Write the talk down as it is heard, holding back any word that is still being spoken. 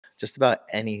just about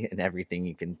any and everything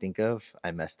you can think of, I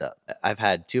messed up. I've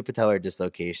had 2 patellar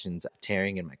dislocations,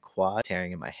 tearing in my quad,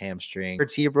 tearing in my hamstring,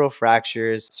 vertebral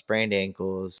fractures, sprained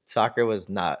ankles. Soccer was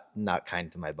not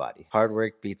kind to my body. Hard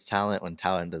work beats talent when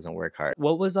talent doesn't work hard.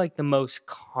 What was like the most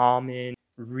common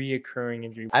reoccurring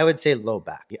injury? I would say low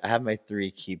back. I have my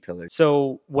 3 key pillars.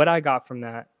 So what I got from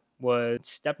that was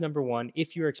step number 1,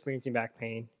 if you're experiencing back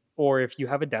pain or if you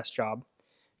have a desk job,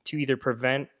 to either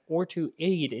prevent or to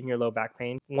aid in your low back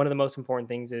pain. One of the most important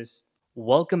things is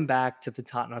welcome back to the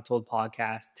Taught Not Told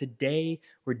podcast. Today,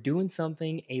 we're doing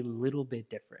something a little bit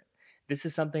different. This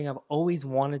is something I've always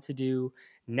wanted to do,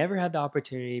 never had the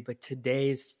opportunity, but today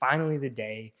is finally the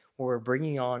day where we're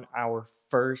bringing on our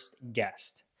first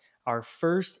guest, our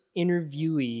first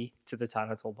interviewee to the Taught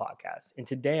Not Told podcast. And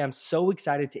today, I'm so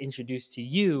excited to introduce to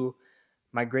you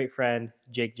my great friend,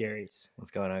 Jake Jeries.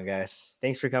 What's going on, guys?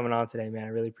 Thanks for coming on today, man. I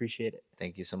really appreciate it.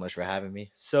 Thank you so much for having me.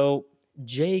 So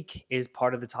Jake is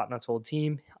part of the Taught Not Told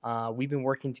team. We've been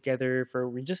working together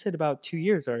we just hit about 2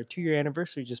 years. Our 2-year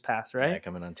anniversary just passed, right? Yeah,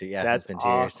 coming on 2. Yeah, that's it's been 2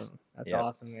 awesome. years. That's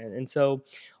awesome, man. And so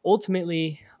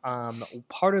ultimately,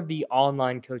 part of the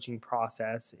online coaching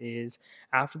process is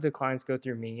after the clients go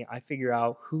through me, I figure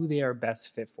out who they are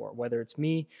best fit for, whether it's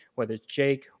me, whether it's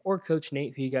Jake or Coach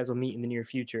Nate, who you guys will meet in the near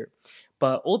future.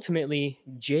 But ultimately,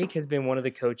 Jake has been one of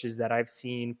the coaches that I've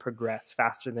seen progress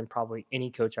faster than probably any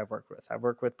coach I've worked with. I've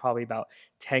worked with probably about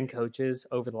 10 coaches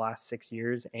over the last 6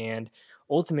 years. And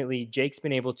ultimately, Jake's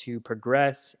been able to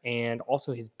progress, and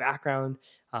also his background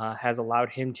has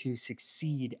allowed him to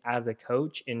succeed as a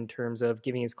coach in terms of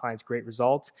giving his clients great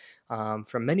results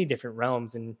from many different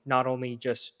realms, and not only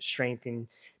just strength and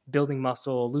building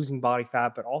muscle, losing body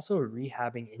fat, but also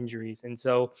rehabbing injuries. And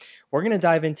so we're going to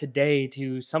dive in today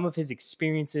to some of his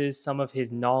experiences, some of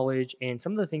his knowledge, and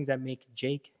some of the things that make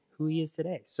Jake who he is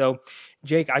today. So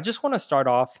Jake, I just want to start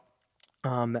off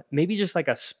maybe just like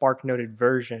a spark noted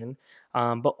version,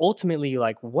 but ultimately,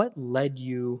 like what took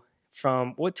you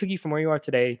from where you are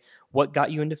today, what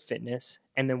got you into fitness,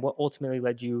 and then what ultimately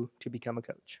led you to become a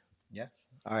coach? Yeah.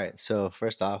 All right. So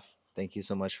first off, thank you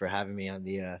so much for having me on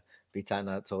the Be Taught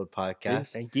Not Told podcast. Dude,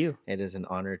 thank you. It is an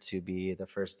honor to be the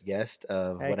first guest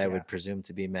of what I would presume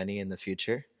to be many in the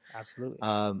future. Absolutely.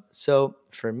 So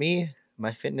for me,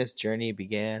 my fitness journey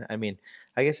began,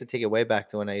 I guess to take it way back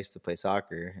to when I used to play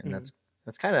soccer, and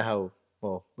that's kind of how,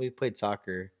 we played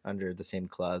soccer under the same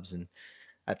clubs and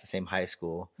at the same high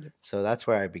school. Yep. So that's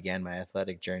where I began my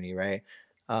athletic journey, right?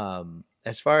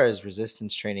 As far as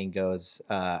resistance training goes,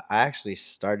 I actually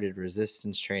started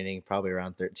resistance training probably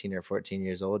around 13 or 14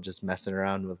 years old, just messing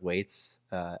around with weights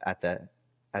at the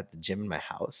gym in my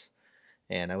house.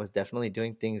 And I was definitely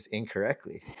doing things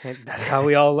incorrectly. That's how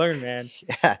we all learn, man.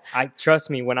 Yeah. Trust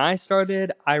me, when I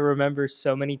started, I remember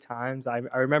so many times. I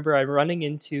remember I running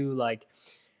into like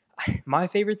my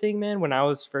favorite thing, man, when I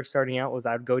was first starting out was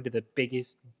I'd go to the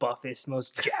biggest, buffest,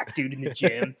 most jacked dude in the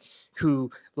gym who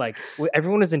like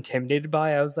everyone was intimidated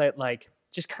by. I was like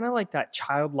just kind of like that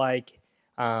childlike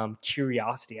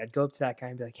curiosity. I'd go up to that guy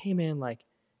and be like, "Hey, man, like,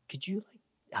 could you like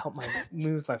help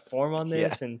move my form on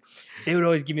this?" Yeah. And they would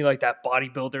always give me like that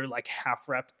bodybuilder like half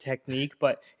rep technique.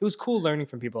 But it was cool learning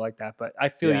from people like that. But I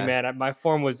feel you, man. My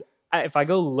form was. If I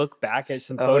go look back at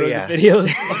some photos and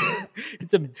videos,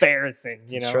 it's embarrassing.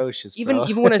 It's atrocious, even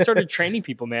when I started training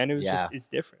people, man, it was it's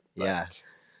different. But, yeah.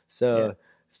 So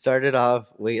started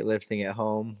off weightlifting at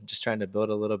home, just trying to build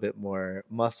a little bit more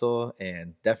muscle,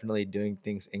 and definitely doing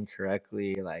things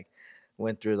incorrectly. Like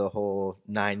went through the whole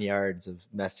 9 yards of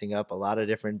messing up a lot of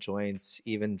different joints,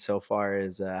 even so far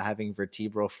as having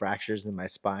vertebral fractures in my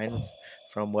spine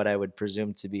from what I would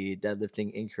presume to be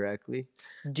deadlifting incorrectly.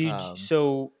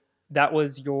 So that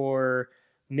was your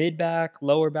mid back,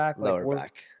 lower back? Lower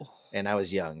back. And I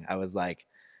was young. I was like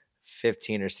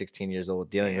 15 or 16 years old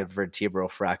dealing with vertebral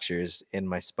fractures in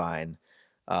my spine.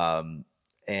 And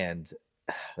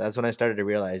that's when I started to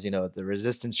realize, the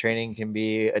resistance training can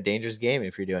be a dangerous game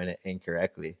if you're doing it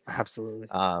incorrectly. Absolutely.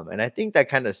 And I think that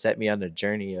kind of set me on the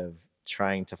journey of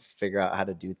trying to figure out how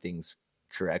to do things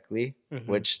correctly,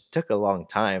 which took a long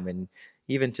time. And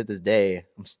even to this day,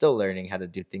 I'm still learning how to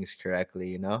do things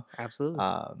correctly, Absolutely.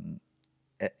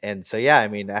 And so, yeah,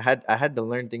 I had to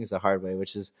learn things the hard way,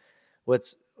 which is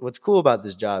what's cool about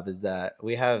this job is that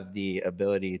we have the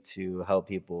ability to help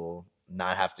people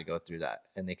not have to go through that,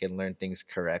 and they can learn things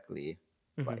correctly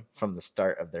like from the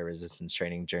start of their resistance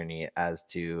training journey as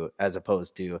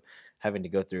opposed to having to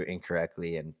go through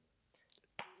incorrectly and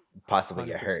possibly 100%.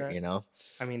 Get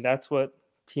hurt, that's what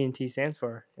TNT stands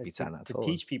for. It's to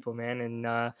teach people, man.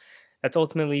 And that's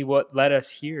ultimately what led us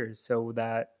here, so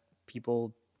that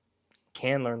people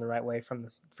can learn the right way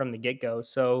from the get-go.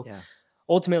 So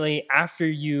ultimately, after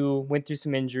you went through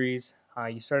some injuries,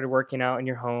 you started working out in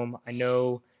your home. I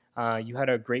know you had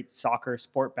a great soccer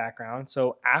sport background.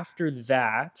 So after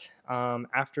that,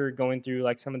 after going through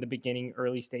like some of the beginning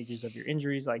early stages of your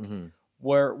injuries, like Hmm.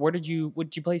 where did you what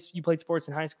did you play? You played sports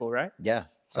in high school, right? Yeah, Okay,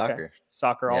 soccer.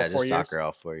 soccer all Yeah, four just years. soccer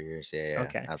all 4 years. Yeah, yeah,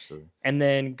 Okay, absolutely. and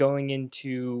then going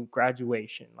into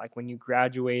graduation, like when you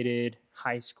graduated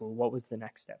high school, what was the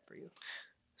next step for you?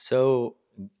 So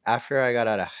after I got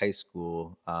out of high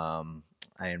school, I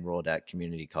enrolled at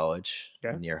community college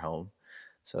Okay, near home.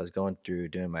 So I was going through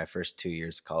doing my first 2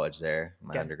 years of college there,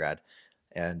 my okay, undergrad,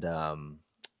 and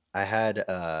I had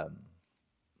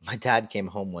my dad came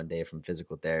home one day from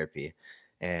physical therapy,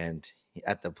 and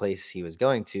at the place he was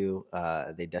going to,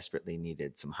 they desperately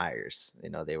needed some hires. You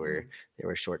know, mm, they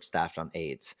were short staffed on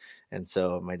aides, and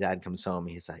so my dad comes home.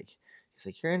 He's like,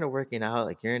 you're into working out,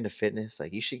 like you're into fitness,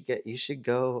 like you should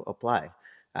go apply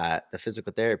at the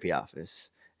physical therapy office.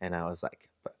 And I was like,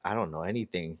 but I don't know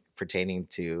anything pertaining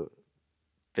to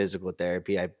physical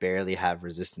therapy. I barely have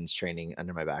resistance training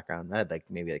under my background. I had like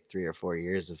maybe like 3 or 4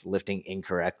 years of lifting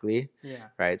incorrectly. yeah.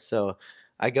 Right. So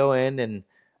I go in and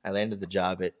I landed the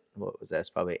job at what was that?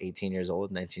 Probably 18 years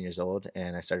old, 19 years old.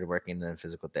 And I started working in the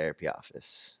physical therapy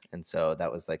office. And so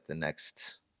that was like the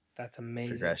next That's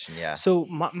amazing. progression. Yeah. So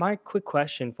my quick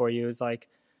question for you is like,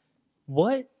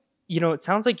 what it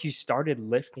sounds like you started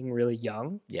lifting really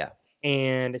young, Yeah.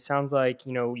 and it sounds like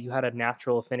you had a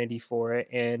natural affinity for it,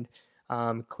 and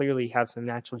clearly have some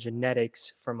natural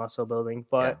genetics for muscle building. Yeah.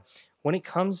 But when it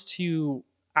comes to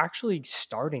actually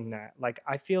starting that, like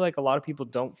I feel like a lot of people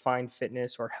don't find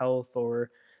fitness or health or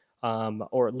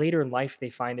later in life they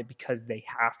find it because they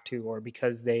have to or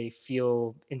because they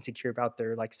feel insecure about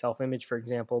their like self-image, for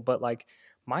example. But like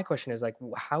my question is like,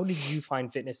 how did you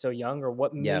find fitness so young, or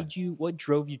Yeah. what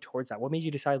drove you towards that? What made you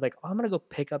decide like, oh, I'm gonna go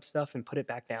pick up stuff and put it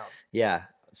back down? Yeah.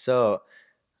 So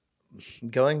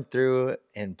going through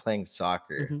and playing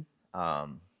soccer, Hmm.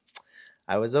 um,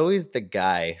 I was always the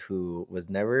guy who was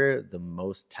never the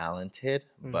most talented,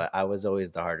 Mm. but I was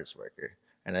always the hardest worker.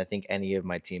 And I think any of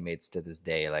my teammates to this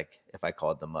day, like if I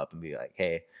called them up and be like,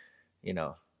 "Hey, you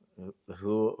know,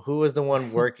 who was the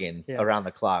one working Yeah. around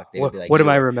the clock?" They would be like, What am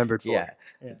I "You." remembered for? Yeah,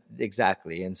 Yeah.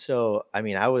 exactly. And so, I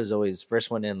mean, I was always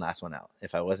first one in, last one out.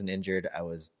 If I wasn't injured, I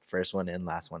was first one in,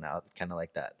 last one out, kind of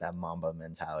like that Mamba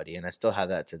mentality. And I still have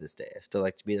that to this day. I still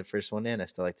like to be the first one in. I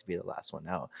still like to be the last one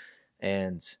out.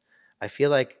 And I feel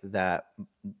like that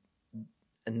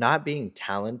not being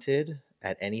talented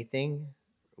at anything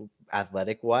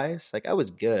athletic wise, like I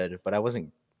was good, but I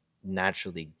wasn't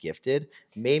naturally gifted,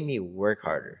 made me work Yeah.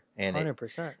 harder.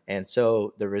 100%. And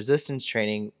so the resistance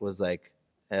training was like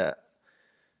a,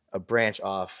 a branch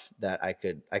off that I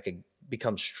could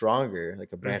become stronger,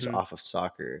 like a branch Hmm. off of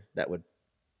soccer that would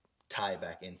tie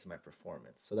back into my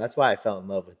performance. So that's why I fell in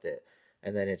love with it.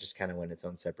 And then it just kind of went its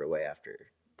own separate way after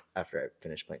I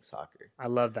finished playing soccer. I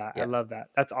love that. I Yeah. love that.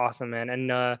 That's awesome, man.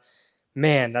 And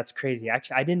man, that's crazy.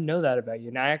 Actually, I didn't know that about you.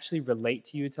 And I actually relate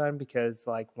to you a ton because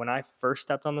like when I first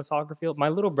stepped on the soccer field, my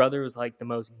little brother was like the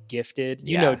most gifted.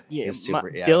 Yeah. Yeah, He's super,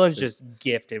 yeah. Dylan's just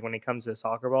gifted when it comes to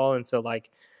soccer ball. And so like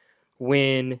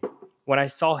when I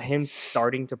saw him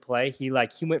starting to play, he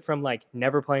went from like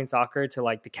never playing soccer to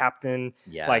like the captain,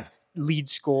 Yeah. like lead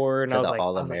scorer, and To the I was like, dude,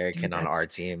 All-American on our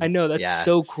that's I team. know that's Yeah.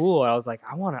 so cool. I was like,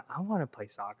 I wanna play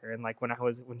soccer. And like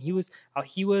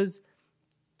he was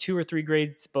 2 or 3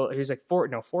 grades, but he was like 4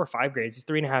 or 5 grades. He's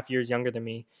 3.5 years younger than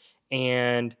me,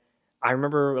 and I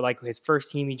remember like his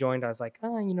first team he joined. I was like,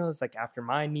 oh, it's like after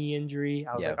my knee injury.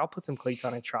 I was Yeah. like, I'll put some cleats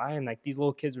on and try. And like these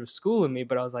little kids were schooling me,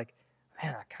 but I was like,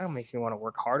 man, that kind of makes me want to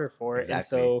work harder for it. And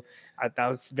Exactly. so that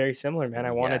was very similar, man. Yeah.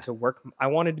 I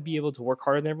wanted to be able to work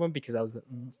harder than everyone because I was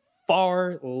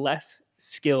far less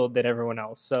skilled than everyone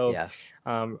else. So Yeah.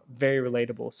 very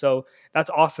relatable. So that's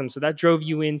awesome. So that drove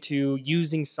you into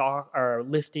using or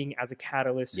lifting as a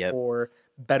catalyst Yep. for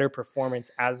better performance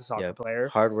as a soccer Yep. player.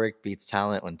 Hard work beats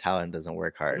talent when talent doesn't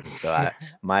work hard. And so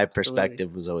my Absolutely.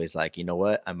 perspective was always like, you know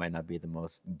what? I might not be the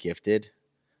most gifted,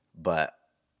 but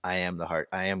I am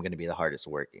going to be the hardest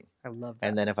working. I love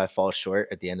And that. then if I fall short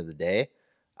at the end of the day,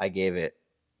 I gave it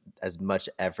as much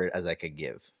effort as I could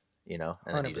give, and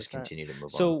then you just 100%. continue to move on.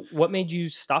 So what made you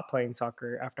stop playing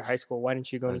soccer after high school? Why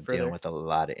didn't you go I any was dealing further? with a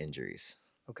lot of injuries,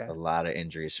 Okay. a lot of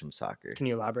injuries from soccer. Can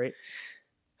you elaborate?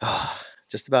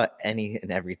 Just about any and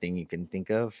everything you can think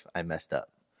of, I messed up.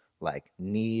 Like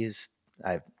knees,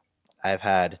 I've I've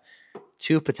had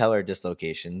two patellar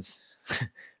dislocations,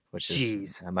 which is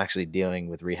Jeez. I'm actually dealing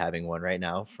with rehabbing one right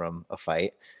now from a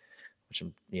fight, which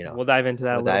We'll dive into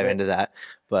that a we'll little dive bit. into that.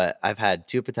 But I've had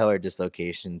two patellar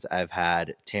dislocations. I've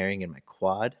had tearing in my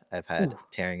quad. I've had Ooh,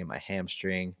 tearing in my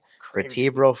hamstring,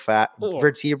 cringy. Oh,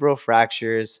 vertebral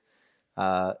fractures,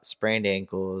 sprained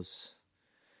ankles.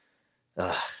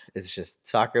 Ugh, it's just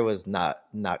soccer was not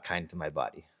kind to my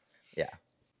body. Yeah.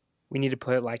 we need to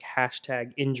put like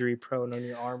hashtag injury prone on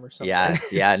your arm or something.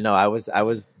 Yeah. No, I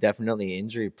was definitely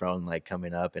injury prone like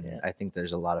coming up, and Yeah. I think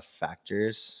there's a lot of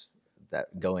factors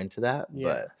that go into that. Yeah.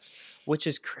 But Which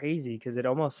is crazy because it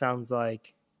almost sounds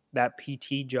like that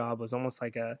PT job was almost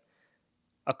like a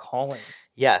calling.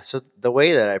 yeah, so the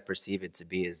way that I perceive it to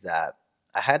be is that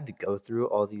I had to go through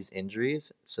all these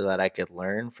injuries so that I could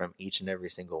learn from each and every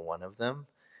single one of them.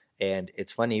 And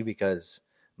it's funny because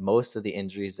most of the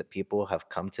injuries that people have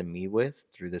come to me with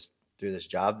through this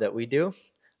job that we do,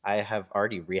 I have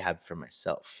already rehabbed for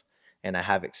myself and I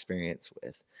have experience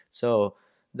with. So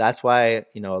that's why,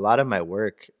 a lot of my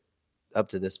work up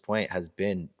to this point has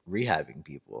been rehabbing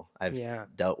people. I've Yeah.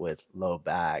 dealt with low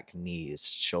back, knees,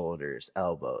 shoulders,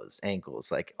 elbows,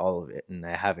 ankles, like all of it, and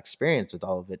I have experience with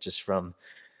all of it It's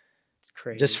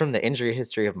crazy. from the injury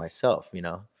history of myself.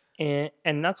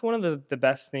 And that's one of the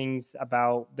best things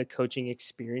about the coaching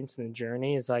experience and the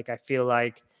journey is like I feel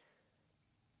like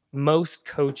most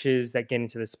coaches that get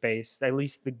into the space, at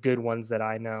least the good ones that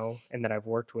I know and that I've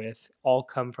worked with, all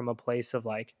come from a place of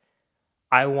like,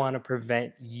 I want to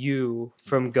prevent you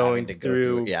from Having going to go through it.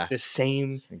 through Yeah, the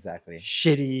same exactly.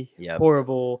 shitty, Yep.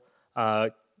 horrible,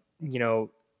 you know,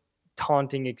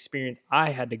 taunting experience I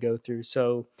had to go through.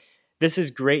 So this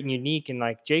is great and unique. And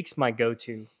like Jake's my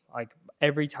go-to. Like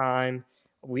every time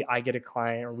I get a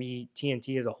client or we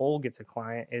TNT as a whole gets a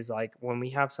client is like when we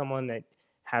have someone that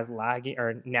has lagging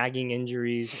or nagging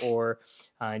injuries or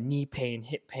knee pain,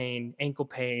 hip pain, ankle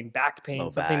pain, back pain, Low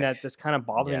something back. that's kind of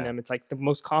bothering Yeah. them. It's like the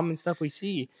most common stuff we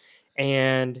see.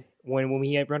 And when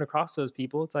we run across those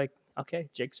people, it's like, okay,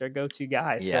 Jake's our go-to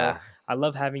guy. So Yeah. I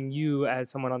love having you as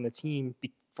someone on the team,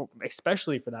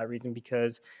 especially for that reason,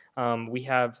 because we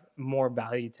have more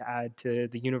value to add to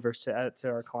the universe to add to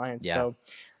our clients. Yeah.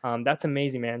 So that's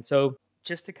amazing, man. So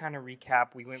just to kind of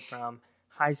recap, we went from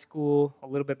high school, a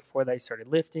little bit before that, you started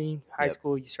lifting. High Yep.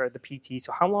 school, you started the PT.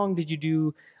 So how long did you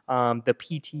do the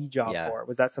PT job Yeah. for?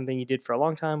 Was that something you did for a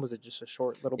long time? Was it just a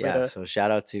short little bit Yeah. of? So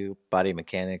shout out to Body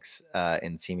Mechanics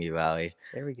in Simi Valley.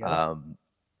 There we go. Um,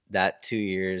 that 2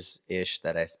 years ish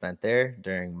that I spent there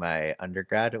during my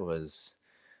undergrad was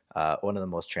one of the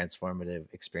most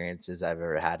transformative experiences I've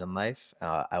ever had in life.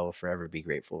 I will forever be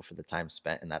grateful for the time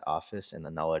spent in that office and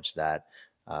the knowledge that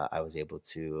I was able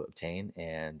to obtain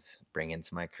and bring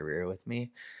into my career with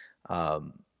me.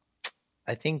 Um,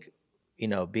 I think,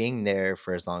 being there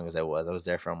for as long as I was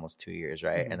there for almost 2 years,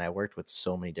 right? Mhm. And I worked with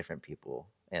so many different people,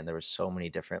 and there were so many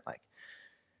different like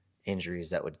injuries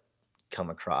that would come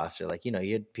across, or like you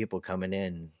had people coming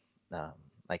in um,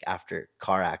 like after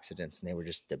car accidents, and they were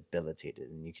just debilitated,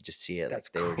 and you could just see it, like That's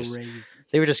crazy.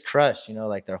 they were just crushed,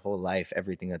 like their whole life,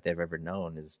 everything that they've ever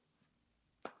known is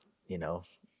you know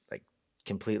like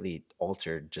completely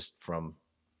altered just from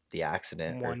the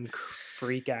accident or One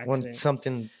freak one accident.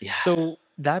 something. Yeah. So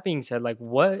that being said, like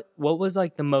what was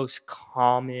like the most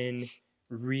common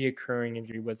reoccurring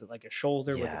injury? Was it like a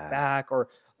shoulder? Was it Yeah, back? Or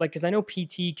like because I know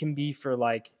PT can be for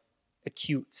like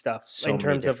acute stuff in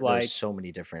terms of there's like so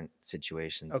many different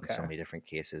situations and so okay. many different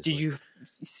cases Did with. you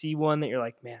see one that you're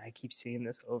like, man, I keep seeing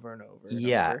this over and over and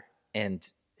Yeah, over?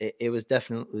 and it was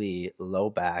definitely low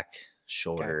back,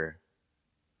 Okay.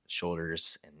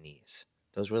 shoulders, and knees.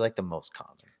 Those were like the most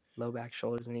common. Low back,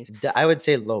 shoulders, and knees. I would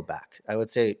say low back. I would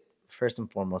say first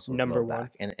and foremost was low Number one.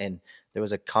 back, and there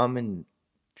was a common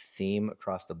theme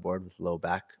across the board with low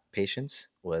back patients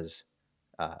was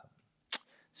uh,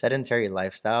 sedentary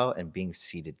lifestyle and being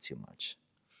seated too much.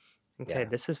 Okay, Yeah,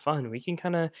 this is fun. We can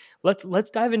kind of let's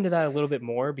dive into that a little bit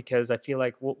more because I feel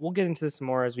like we'll get into this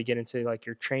more as we get into like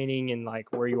your training and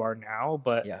like where you are now.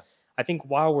 But yeah, I think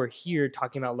while we're here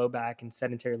talking about low back and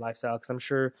sedentary lifestyle, because I'm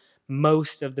sure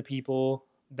most of the people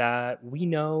that we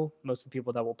know, most of the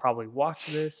people that will probably watch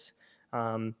this,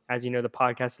 as you know, the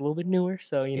podcast is a little bit newer,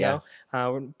 so yeah,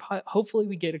 hopefully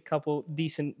we get a couple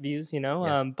decent views,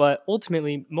 yeah. but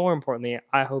ultimately, more importantly,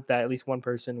 I hope that at least one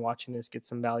person watching this gets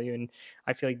some value, and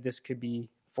I feel like this could be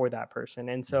for that person.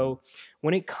 And Mhm. so,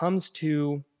 when it comes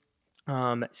to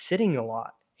sitting a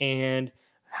lot and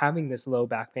having this low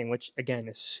back pain, which again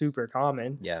is super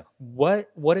common, Yeah, what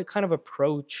kind of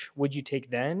approach would you take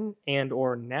then and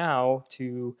or now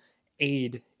to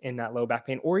aid in that low back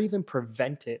pain or even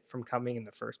prevent it from coming in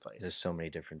the first there's place? so many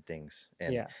different things,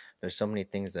 and Yeah. there's so many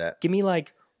things that Give me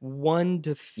like 1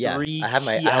 to Yeah, 3 key I have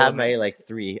my like elements.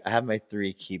 three I have my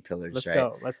three key pillars, Let's right?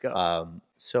 go. Let's go.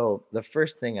 So the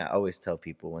first thing I always tell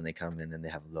people when they come in and they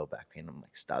have low back pain, I'm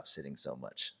like, stop sitting so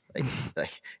much.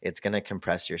 Like it's gonna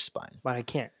compress your spine. But I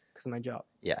can't because of my job.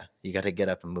 Yeah, you got to get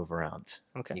up and move around.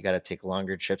 Okay. You got to take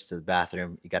longer trips to the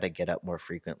bathroom. You got to get up more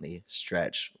frequently,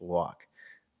 stretch, walk.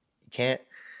 You can't.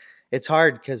 It's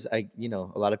hard because a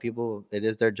lot of people, it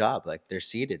is their job. Like they're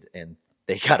seated and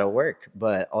they gotta work.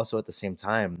 But also at the same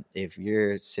time, if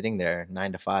you're sitting there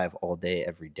 9 to 5 all day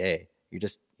every day, you're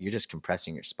just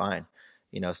compressing your spine.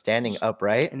 Standing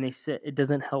upright, And they sit. It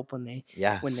doesn't help when they're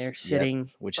yes, yep,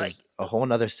 sitting. which Like, is a whole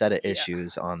nother set of yeah,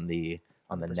 issues on the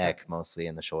 100%. neck mostly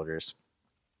and the shoulders.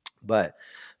 But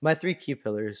my three key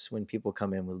pillars when people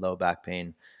come in with low back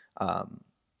pain,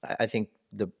 I think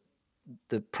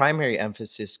the primary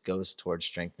emphasis goes towards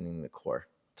strengthening the core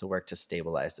to work to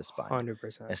stabilize the spine,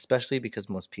 100%. especially because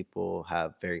most people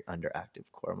have very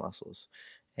underactive core muscles.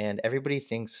 And everybody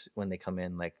thinks when they come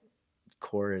in, like,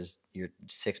 core is your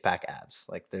six pack abs.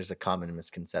 Like, there's a common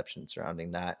misconception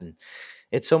surrounding that. And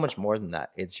it's so much more than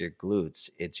that. It's your glutes,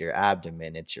 it's your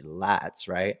abdomen, it's your lats,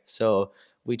 right? So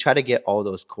we try to get all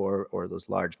those core or those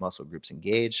large muscle groups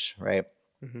engaged, right?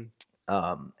 Hmm.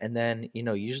 And then,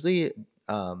 usually,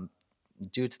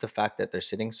 due to the fact that they're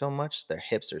sitting so much, their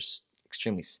hips are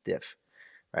extremely stiff,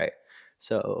 right?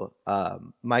 So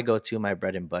my go-to, my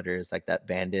bread and butter is like that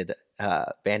banded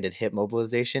hip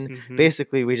mobilization. Hmm.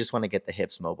 Basically, we just want to get the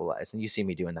hips mobilized, and you see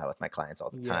me doing that with my clients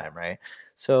all the Yeah. time, right?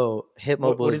 So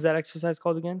What is that exercise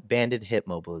called again? banded hip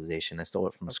mobilization. I stole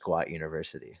it from Okay. Squat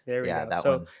University. There we Yeah, go. that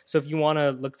So one. so if you want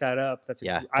to look that up,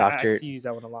 Yeah, I see you use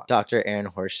that one a lot. Dr. Aaron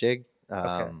Horschig,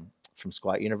 Okay. from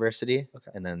Squat University,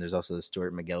 Okay. and then there's also the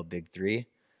Stuart McGill Big Three.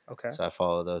 Okay. So I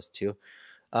follow those too.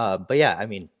 But yeah, I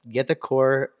mean, get the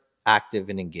core active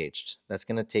and engaged. That's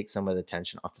going to take some of the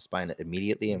tension off the spine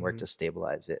immediately and work Hmm. to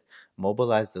stabilize it.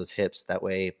 Mobilize those hips. That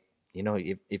way,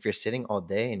 if you're sitting all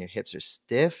day and your hips are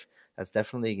stiff, that's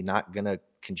definitely not going to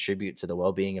contribute to the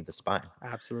well-being of the spine.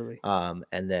 Absolutely.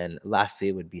 And then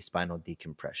lastly would be spinal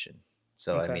decompression.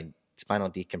 So, I Okay. mean, spinal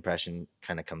decompression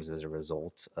kind of comes as a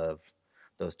result of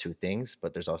those two things,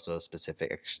 but there's also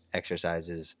specific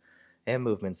exercises and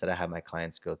movements that I have my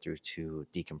clients go through to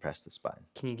decompress the spine.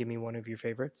 Can you give me one of your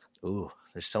favorites? Ooh,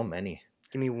 there's so many.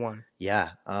 Give me one.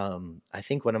 Yeah. I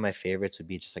think one of my favorites would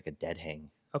be just like a dead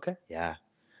hang. Okay. Yeah. Dead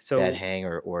So hang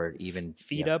or even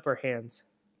feet yeah. up or hands?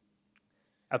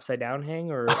 Upside down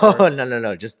hang or Oh,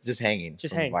 no. Just hanging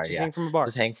just from the hang. bar. Just Yeah. hang from a bar.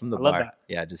 Just hang from the I love bar. that.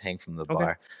 Yeah, just hang from the Okay.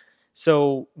 bar.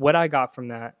 So what I got from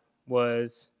that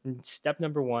was step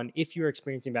number one, if you're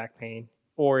experiencing back pain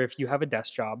or if you have a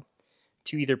desk job,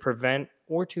 to either prevent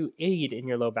or to aid in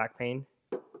your low back pain,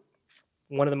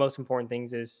 one of the most important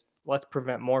things is let's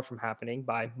prevent more from happening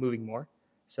by moving more.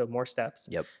 So more steps.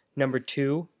 Yep. Number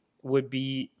two would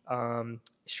be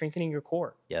strengthening your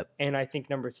core. Yep. And I think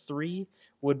number three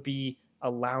would be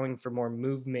allowing for more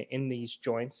movement in these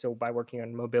joints. So by working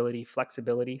on mobility,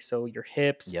 flexibility, so your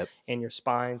hips Yep. and your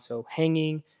spine. So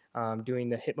hanging, doing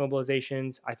the hip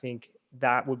mobilizations. I think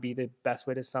that would be the best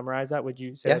way to summarize that. Would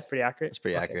you say Yeah. that's pretty accurate? That's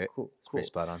pretty Okay, accurate. cool. It's pretty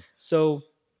spot on. So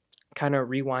kind of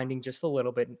rewinding just a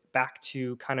little bit back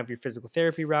to kind of your physical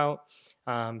therapy route,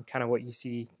 kind of what you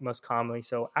see most commonly.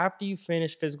 So after you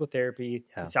finish physical therapy,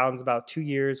 Yeah. it sounds about 2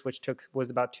 years, which was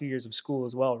about 2 years of school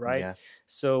as well, right? Yeah.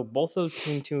 So both those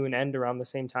came to an end around the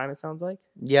same time, it sounds like.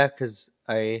 Yeah, because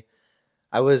I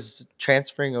was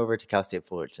transferring over to Cal State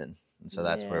Fullerton, and so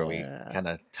that's where we Yeah. kind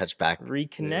of touch back,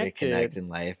 Reconnected. reconnect in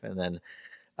life, and then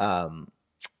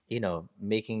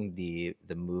making the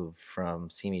move from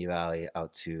Simi Valley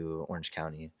out to Orange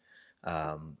County.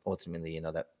 Ultimately,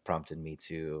 that prompted me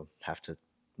to have to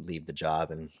leave the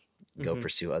job and go Mhm.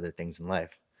 pursue other things in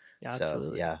life. Yeah, So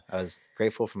absolutely. yeah, I was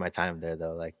grateful for my time there,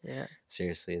 though. Like, Yeah.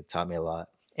 seriously, it taught me a lot.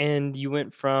 And you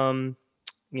went from,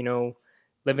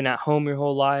 living at home your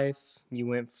whole life. You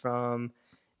went from,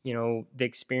 the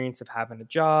experience of having a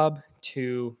job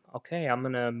to, okay, I'm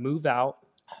going to move out.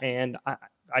 And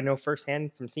I know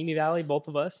firsthand from Simi Valley, both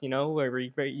of us, where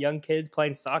we were young kids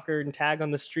playing soccer and tag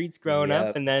on the streets growing up.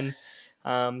 Yep. And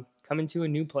then coming to a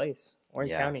new place,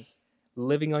 Orange Yeah. County,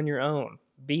 living on your own,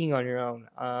 being on your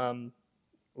own,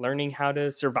 learning how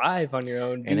to survive on your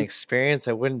own. An experience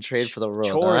I wouldn't trade for the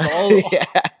world. Chores, Huh?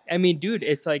 Yeah. I mean, dude,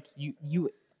 it's like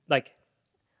you like.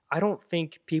 I don't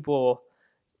think people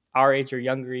our age or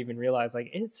younger even realize like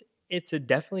it's a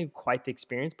definitely quite the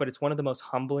experience, but it's one of the most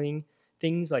humbling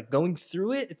things. Like going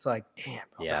through it, it's like, damn,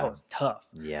 bro, Yeah. that was tough.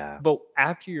 Yeah. But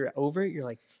after you're over it, you're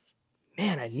like,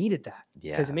 man, I needed that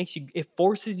because Yeah. it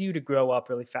forces you to grow up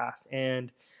really fast.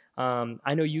 And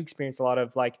I know you experience a lot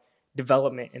of like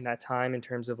development in that time in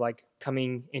terms of like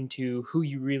coming into who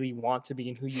you really want to be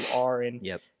and who you are, and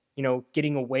Yep.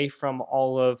 getting away from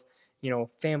all of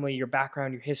family, your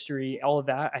background, your history, all of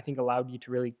that, I think allowed you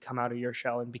to really come out of your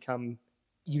shell and become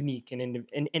unique and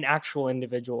an actual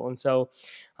individual. And so,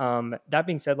 that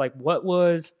being said, like, what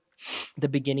was the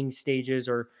beginning stages,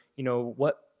 or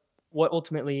what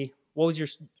ultimately, what was your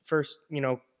first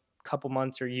couple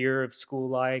months or year of school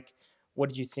like? What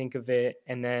did you think of it,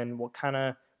 and then what kind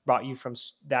of brought you from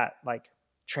that like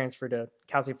transfer to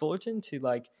Cal State Fullerton to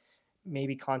like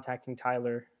maybe contacting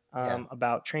Tyler Yeah.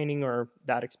 about training or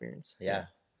that experience? Yeah, Yeah.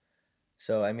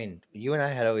 So I mean, you and I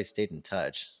had always stayed in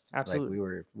touch. Like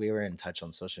absolutely. we were in touch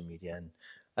on social media, and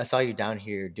I saw you down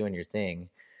here doing your thing.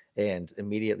 And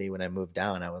immediately when I moved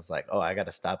down, I was like, "Oh, I got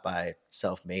to stop by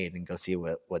Self Made and go see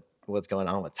what's going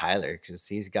on with Tyler, because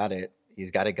he's got it.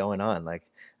 He's got it going on." Like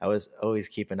I was always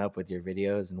keeping up with your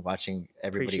videos and watching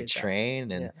everybody Appreciate that.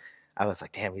 train, and Yeah. I was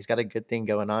like, "Damn, he's got a good thing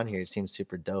going on here. It seems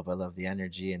super dope. I love the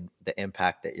energy and the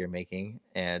impact that you're making."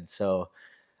 And so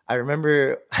I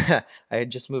remember I had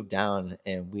just moved down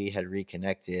and we had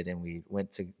reconnected and we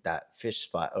went to that fish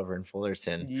spot over in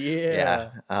Fullerton. Yeah.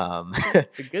 Yeah.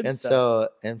 The good And stuff. so,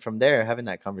 and from there, having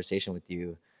that conversation with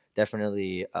you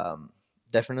definitely,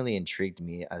 definitely intrigued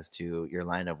me as to your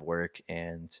line of work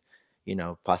and,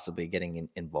 possibly getting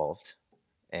involved.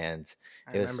 And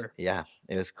I it was, remember. yeah,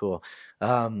 it was cool.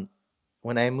 Um,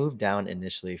 when I moved down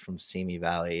initially from Simi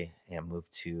Valley and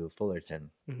moved to Fullerton,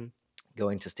 Hmm.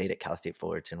 going to state at Cal State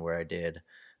Fullerton, where I did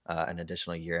an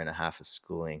additional year and a half of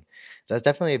schooling. That was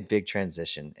definitely a big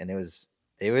transition, and it was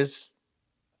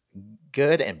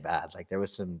good and bad. Like there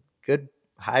was some good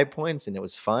high points, and it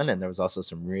was fun, and there was also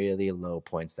some really low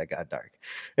points that got dark.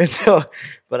 And so,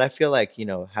 but I feel like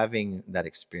having that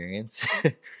experience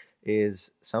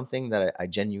is something that I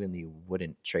genuinely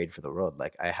wouldn't trade for the world.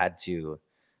 Like I had to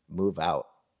move out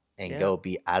and Yeah. go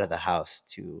be out of the house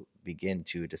to begin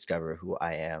to discover who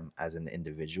I am as an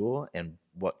individual and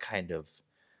what kind of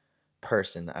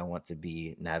person I want to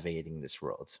be navigating this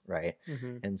world, right?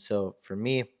 Hmm. And so for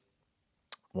me,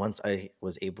 once I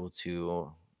was able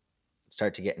to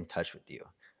start to get in touch with you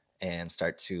and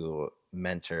start to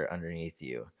mentor underneath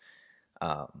you,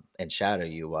 and shadow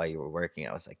you while you were working,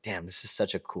 I was like, damn, this is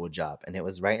such a cool job. And it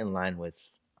was right in line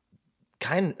with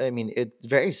I mean, it's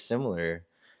very similar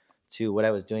to what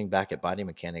I was doing back at body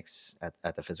mechanics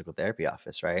at the physical therapy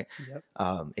office, right?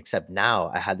 Yep. Except now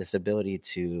I had this ability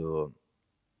to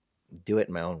do it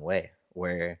my own way,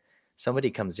 where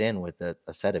somebody comes in with a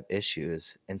set of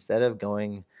issues, instead of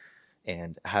going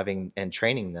and having and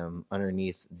training them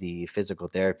underneath the physical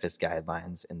therapist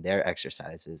guidelines and their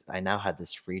exercises, I now had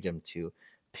this freedom to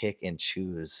pick and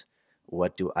choose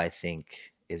what do I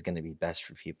think is going to be best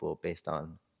for people based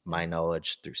on my Hmm.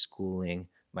 knowledge through schooling,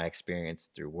 my experience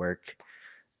through work,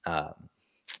 um,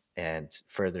 and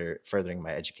furthering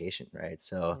my education, right?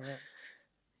 So Yeah.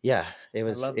 yeah, I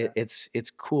love that.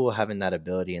 it's cool having that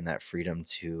ability and that freedom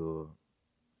to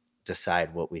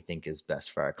decide what we think is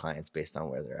best for our clients based on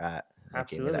where they're at. And it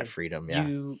gave me that Absolutely. freedom.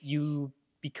 Yeah. You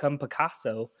become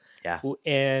Picasso. Yeah.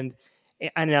 And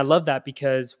I love that,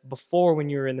 because before, when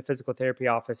you were in the physical therapy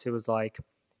office, it was like,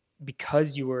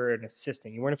 because you were an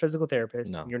assistant, you weren't a physical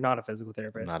therapist. No, You're not a physical I'm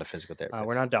not therapist. a physical We're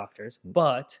therapist. not doctors,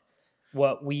 but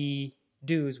what we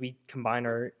do is we combine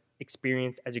our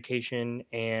experience, education,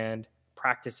 and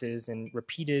practices and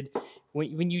repeated.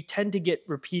 When you tend to get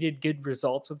repeated good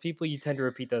results with people, you tend to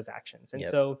repeat those actions. And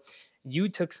Yep. so you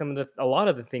took a lot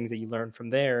of the things that you learned from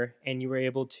there, and you were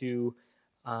able to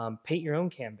paint your own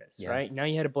canvas. Yeah. Right now,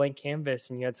 you had a blank canvas,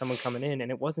 and you had someone coming in, and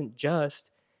it wasn't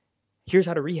just here's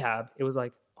how to rehab. It was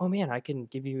like, oh man, I can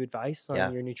give you advice on Yeah.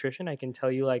 your nutrition. I can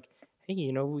tell you like,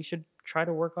 hey, we should try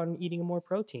to work on eating more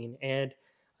protein. And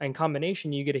in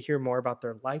combination, you get to hear more about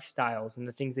their lifestyles and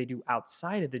the things they do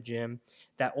outside of the gym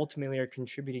that ultimately are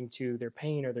contributing to their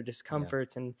pain or their Yeah.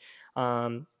 discomforts. And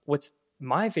what's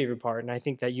my favorite part, and I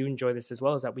think that you enjoy this as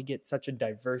well, is that we get such a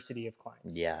diversity of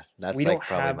clients. Yeah. We That's don't like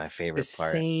probably have my the favorite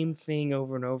part. same thing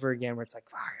over and over again where it's like,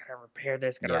 oh, I gotta repair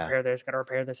this, gotta Yeah. repair this, gotta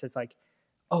repair this. It's like,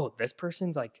 oh, this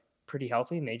person's like pretty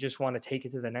healthy and they just want to take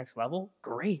it to the next level.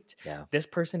 Great. Yeah. This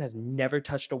person has never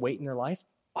touched a weight in their life.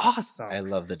 Awesome. I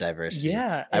love the diversity.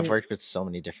 Yeah. I've And worked with so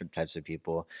many different types of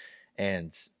people,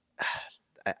 and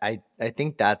I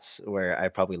think that's where I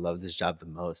probably love this job the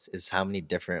most, is how many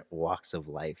different walks of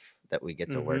life that we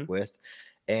get to work mm-hmm. with.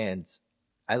 And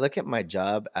I look at my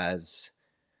job as,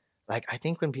 like, I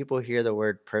think when people hear the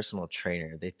word personal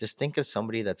trainer, they just think of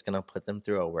somebody that's gonna put them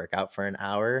through a workout for an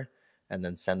hour and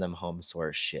then send them home sore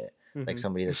as shit. Like Mm-hmm.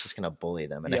 somebody that's just gonna bully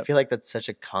them. And I Yep. feel like that's such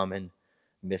a common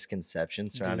misconception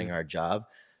surrounding Dude. our job.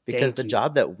 because the Thank you.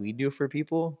 job that we do for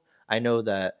people, I know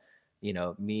that,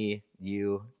 me,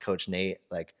 you, Coach Nate,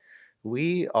 like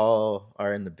we all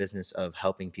are in the business of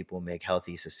helping people make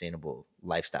healthy, sustainable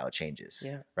lifestyle changes,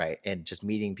 Yeah. right? And just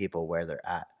meeting people where they're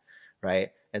at,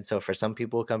 right? And so for some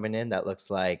people coming in, that looks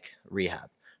like rehab.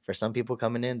 For some people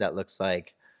coming in, that looks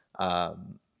like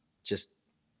um, just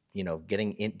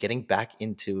getting back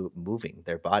into moving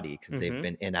their body because they've Mhm.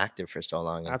 been inactive for so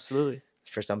long. And Absolutely.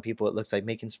 for some people, it looks like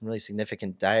making some really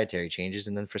significant dietary changes.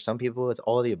 And then for some people, it's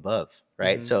all the above,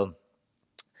 right? Mhm. So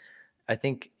I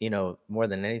think, more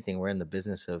than anything, we're in the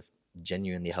business of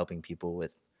genuinely helping people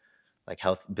with like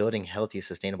health, building healthy,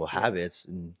 sustainable Yeah. habits.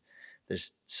 And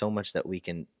there's so much that we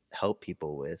can help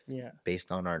people with Yeah.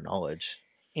 based on our knowledge.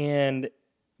 And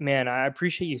man, I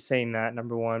appreciate you saying that,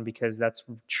 number one, because that's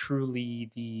truly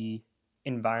the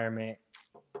environment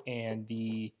and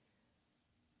the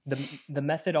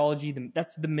methodology.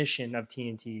 That's the mission of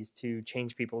TNT, is to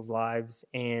change people's lives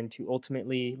and to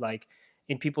ultimately like.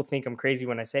 And people think I'm crazy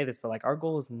when I say this, but like our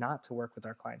goal is not to work with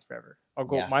our clients forever. Our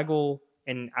goal, Yeah. my goal,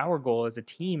 and our goal as a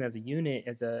team, as a unit,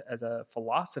 as a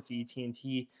philosophy,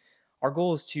 TNT, our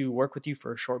goal is to work with you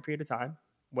for a short period of time.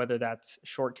 Whether that's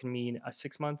short can mean a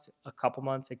 6 months, a couple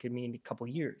months, it could mean a couple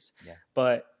years. Yeah.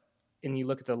 But and you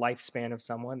look at the lifespan of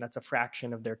someone, that's a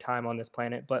fraction of their time on this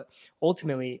planet. But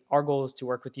ultimately, our goal is to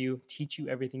work with you, teach you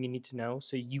everything you need to know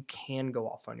so you can go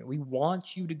off on your own. We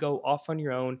want you to go off on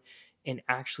your own and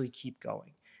actually keep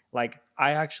going. Like,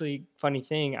 I actually, funny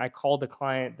thing, I called a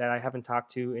client that I haven't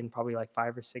talked to in probably like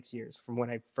 5 or 6 years from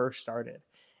when I first started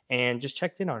and just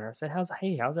checked in on her. I said,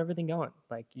 how's everything going?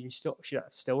 Like, still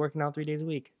working out 3 days a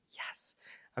week? Yes.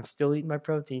 I'm still eating my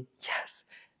protein? Yes.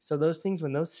 So those things,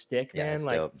 when those stick, Yeah. man, It's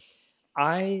like dope.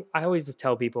 I always just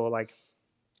tell people like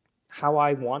how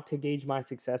I want to gauge my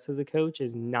success as a coach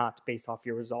is not based off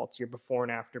your results, your before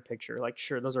and after picture. Like,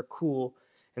 sure, those are cool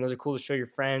and those are cool to show your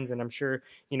friends. And I'm sure,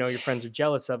 your friends are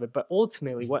jealous of it. But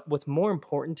ultimately, what's more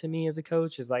important to me as a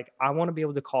coach is like, I want to be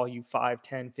able to call you 5,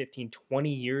 10, 15,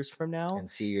 20 years from now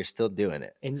And see, you're still doing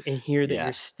it. and hear that you're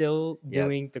Yeah. still Yep.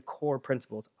 doing the core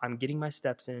principles. I'm getting my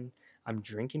steps in. I'm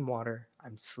drinking water.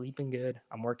 I'm sleeping good.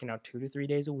 I'm working out 2 to 3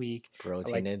 days a week.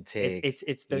 Protein Like intake,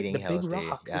 it's the eating big healthy.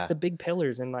 rocks. It's Yeah. the big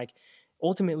pillars. And like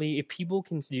ultimately, if people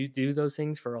can do those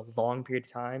things for a long period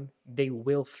of time, they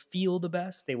will feel the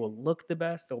best. They will look the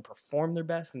best. They'll perform their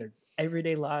best in their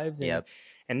everyday lives. And Yep.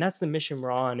 that's the mission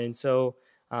we're on. And so,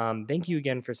 thank you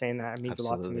again for saying that. It means a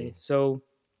lot to me. Absolutely. So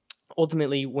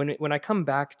ultimately, when I come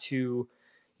back to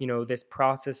this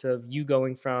process of you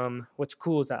going from, what's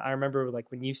cool is that I remember like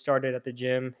when you started at the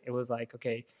gym, it was like,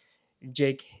 okay,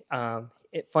 Jake,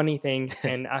 funny thing,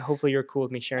 and hopefully you're cool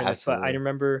with me sharing this, but I Absolutely.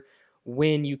 remember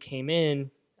when you came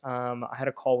in, I had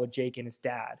a call with Jake and his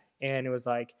dad, and it was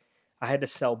like I had to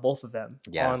sell both of them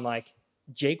Yeah. on like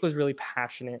Jake was really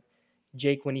passionate.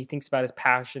 Jake, when he thinks about his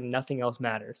passion, nothing else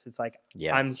matters. It's like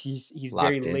Yeah. he's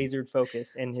very Locked in. lasered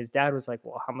focused, and his dad was like,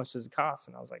 "Well, how much does it cost?"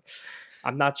 And I was like,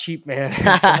 "I'm not cheap, man,"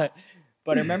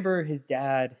 but I remember his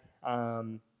dad.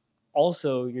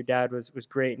 Also, your dad was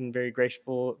great and very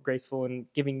graceful in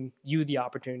giving you the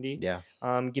opportunity, Yeah.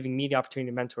 giving me the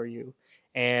opportunity to mentor you,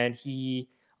 and he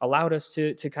allowed us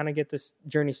to kind of get this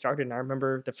journey started. And I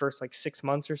remember the first like 6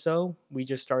 months or so, we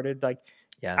just started like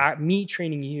Yeah. at me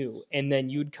training you, and then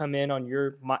you'd come in on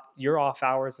your off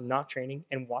hours of not training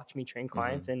and watch me train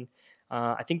clients. Hmm. And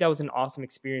I think that was an awesome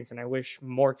experience, and I wish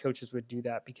more coaches would do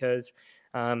that because,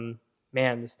 um,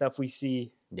 man, the stuff we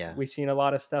see, Yeah. we've seen a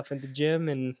lot of stuff in the gym,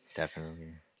 and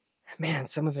Definitely. man,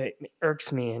 some of it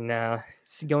irks me. And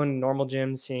going to normal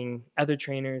gyms, seeing other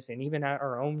trainers, and even at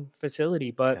our own facility,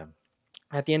 but Yeah.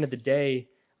 at the end of the day,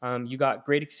 you got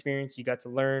great experience. You got to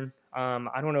learn.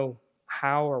 I don't know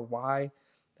how or why,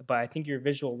 but I think you're a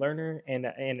visual learner and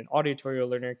an auditory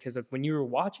learner because when you were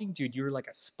watching, dude, you were like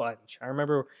a sponge. I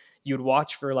remember you would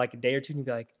watch for like a day or two and you'd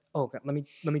be like, oh, God, let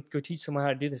me go teach someone how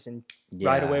to do this, and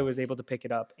right away Yeah. was able to pick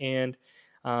it up. And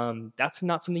that's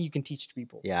not something you can teach to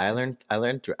people. Yeah. I It's learned I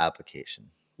learned through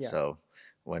application. yeah, So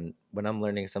when I'm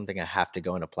learning something, I have to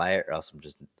go and apply it, or else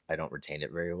I don't retain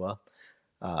it very well.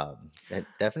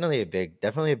 Definitely a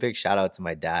big shout out to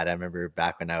my dad. I remember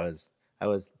back when I was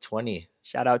 20.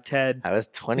 shout out Ted. I was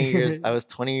 20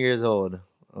 years old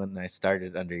when I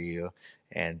started under you,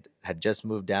 and had just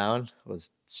moved down,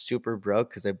 was super broke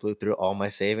because I blew through all my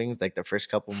savings like the first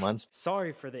couple months.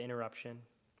 Sorry for the interruption.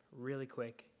 Really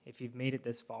quick, if you've made it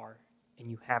this far and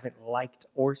you haven't liked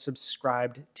or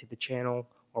subscribed to the channel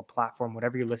or platform,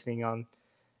 whatever you're listening on,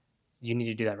 you need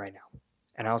to do that right now.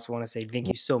 And I also want to say thank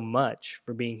you so much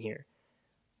for being here.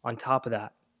 On top of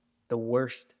that, the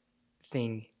worst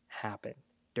thing happened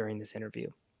during this interview.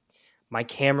 My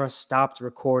camera stopped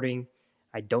recording.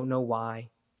 I don't know why.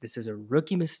 This is a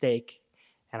rookie mistake,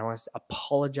 and I want to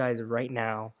apologize right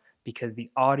now because the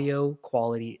audio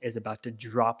quality is about to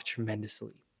drop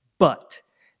tremendously. But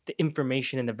the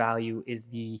information and the value is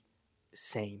the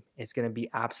same. It's going to be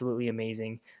absolutely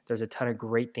amazing. There's a ton of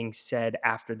great things said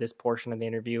after this portion of the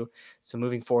interview. So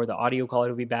moving forward, the audio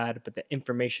quality will be bad, but the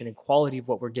information and quality of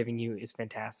what we're giving you is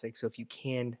fantastic. So if you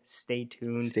can, stay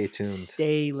tuned, Stay tuned.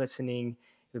 stay listening.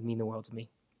 It would mean the world to me.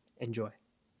 Enjoy.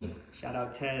 Shout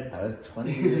out Ted. I was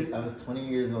 20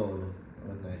 years old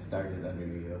when I started under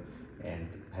you, and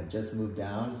had just moved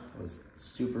down. I was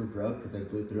super broke because I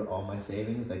blew through all my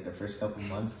savings like the first couple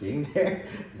months being there.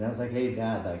 And I was like, hey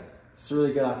Dad, like, it's a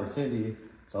really good opportunity.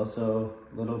 It's also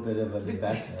a little bit of an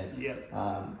investment. Yeah.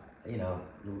 You know,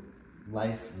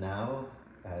 life now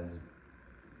has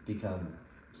become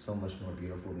so much more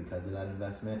beautiful because of that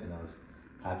investment, and I was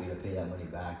happy to pay that money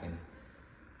back. And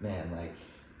man, like,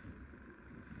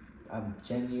 I'm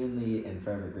genuinely and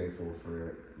forever grateful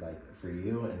for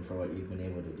you and for what you've been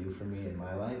able to do for me in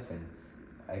my life. And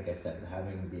like I said,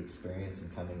 having the experience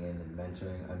and coming in and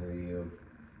mentoring under you,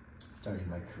 starting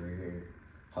my career,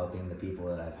 helping the people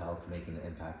that I've helped, making the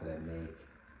impact that I've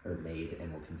made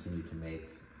and will continue to make.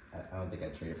 I don't think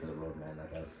I'd trade it for the world, man.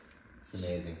 It's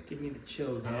amazing. Give me the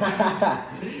chills, man.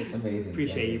 It's amazing.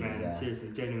 Appreciate you, man. Yeah.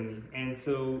 Seriously, genuinely. And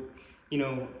so, you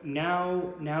know,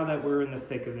 now that we're in the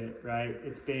thick of it, right?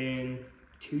 It's been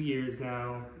 2 years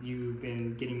now. You've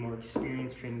been getting more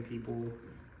experience training people.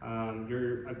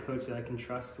 You're a coach that I can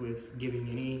trust with giving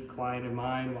any client of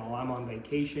mine while I'm on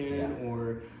vacation,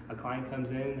 or a client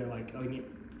comes in, they're like, oh,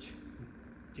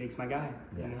 Jake's my guy,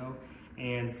 you know?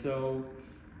 And so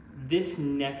this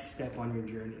next step on your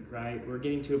journey, right? We're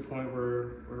getting to a point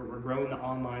where we're growing the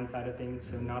online side of things.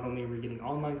 So not only are we getting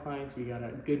online clients, we got a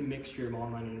good mixture of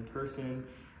online and in person.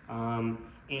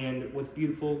 And what's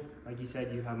beautiful, like you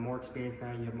said, you have more experience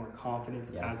now, you have more confidence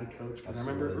as a coach. Because I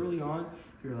remember early on,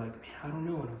 you were like, man, I don't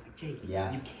know. And I was like, Jake,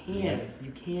 you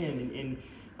can. And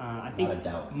I think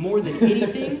more than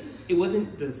anything, it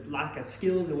wasn't the lack of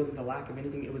skills, it wasn't the lack of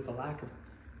anything, it was the lack of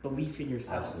belief in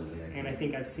yourself. Absolutely. And I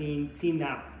think I've seen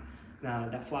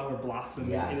that flower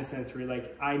blossom in a sense where you're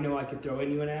like, I know I could throw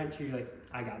anyone at you. You're like,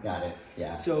 I got it.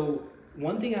 Yeah. So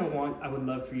one thing I would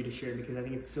love for you to share, because I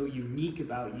think it's so unique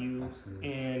about you.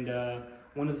 Absolutely. And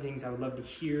one of the things I would love to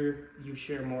hear you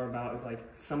share more about is like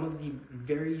some of the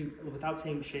without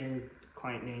sharing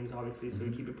client names, obviously, so we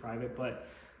keep it private, but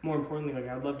more importantly, like,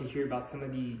 I'd love to hear about some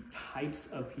of the types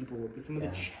of people, some of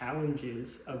the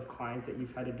challenges of clients that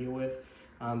you've had to deal with,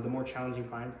 the more challenging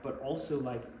clients, but also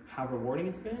like how rewarding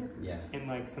it's been, and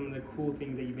like some of the cool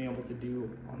things that you've been able to do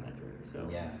on that journey. So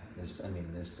there's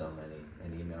so many,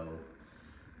 and you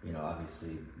know,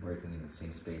 obviously working in the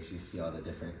same space, you see all the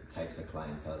different types of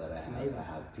clientele that I have. Amazing. I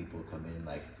have people come in,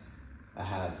 like,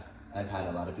 I've had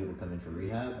a lot of people come in for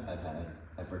rehab.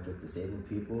 I've worked with disabled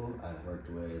people. I've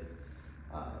worked with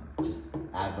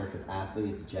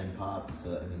athletes, Gen Pop.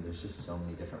 So I mean, there's just so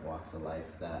many different walks of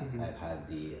life that I've had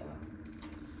the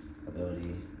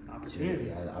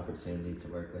opportunity to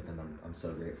work with, and I'm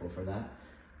so grateful for that.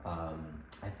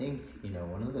 I think, you know,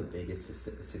 one of the biggest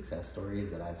success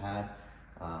stories that I've had,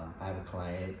 I have a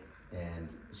client, and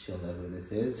she'll know who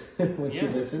this is when she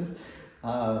listens.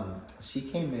 She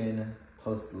came in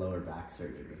post lower back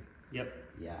surgery. Yep.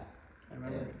 Yeah. I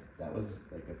remember. And that was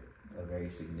like a very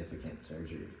significant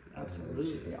surgery.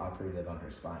 Absolutely. They operated on her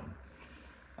spine.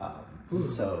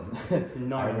 So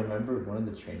I remember one of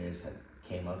the trainers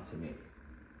came up to me,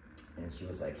 and she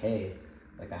was like, hey,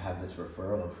 like, I have this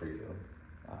referral for you.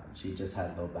 She just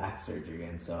had low back surgery.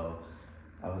 And so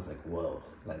I was like, whoa,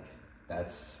 like,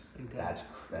 that's intense.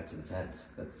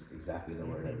 That's exactly the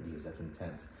word I would use. That's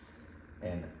intense.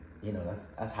 And, you know,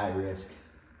 that's high risk.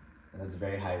 And that's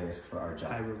very high risk for our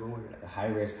job. High reward. High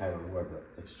risk, high reward, but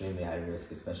extremely high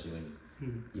risk, especially when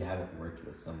you haven't worked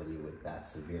with somebody with that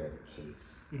severe of a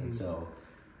case. And so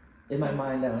in my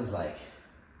mind, I was like,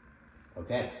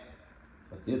 okay,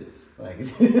 let's do this. Like,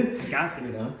 I got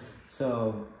this. You know?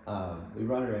 So we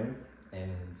brought her in,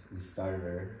 and we started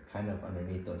her kind of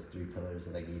underneath those 3 pillars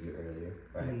that I gave you earlier,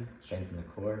 right? Strengthen the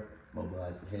core,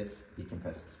 mobilize the hips,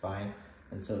 decompress the spine.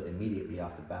 And so immediately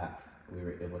off the back, we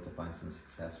were able to find some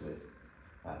success with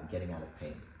getting out of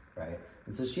pain, right?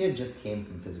 And so she had just came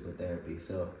from physical therapy.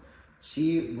 So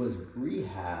she was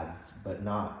rehabbed, but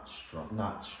not strong,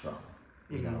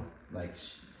 you know? Like,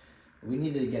 we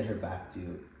needed to get her back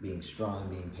to being strong,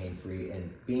 being pain-free, and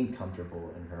being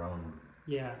comfortable in her own.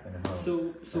 Yeah.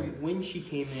 So when she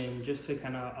came in, just to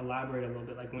kind of elaborate a little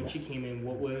bit, like when she came in,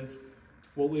 what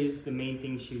was the main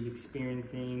thing she was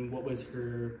experiencing? What was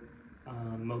her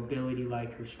mobility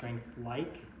like, her strength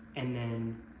like, and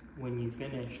then when you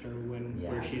finished, or when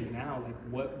Yeah, where she is now, like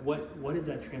what is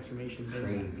that transformation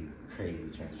been? Crazy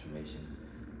transformation.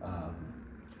 Um,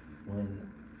 when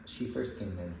she first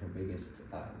came in, her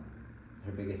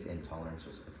biggest intolerance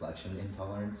was flexion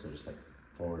intolerance, so just like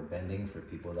forward bending for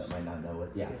people that might not know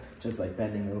what. Yeah, just like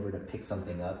bending over to pick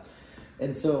something up,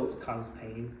 and so It's caused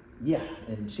pain. yeah,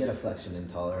 and she had a flexion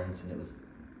intolerance, and it was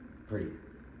pretty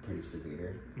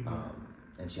severe.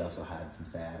 And she also had some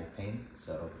sciatic pain,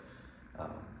 so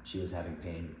she was having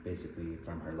pain basically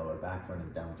from her lower back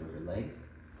running down through her leg,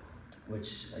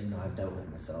 which I've dealt with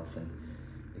myself and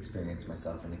experienced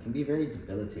myself, and it can be very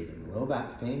debilitating. Low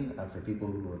back pain, for people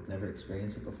who have never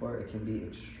experienced it before, it can be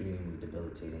extremely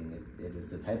debilitating. It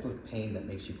is the type of pain that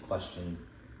makes you question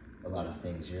a lot of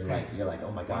things. You're like,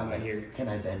 oh my god, like, can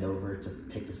I bend over to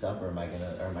pick this up, or am I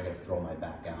gonna throw my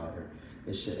back out, or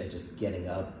it's just getting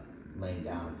up, laying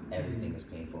down, everything is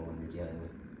painful when you're dealing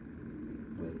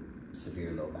with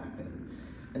severe low back pain.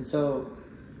 And so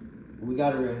we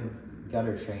got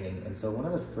her training, and so one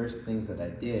of the first things that I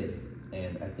did,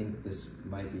 and I think this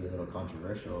might be a little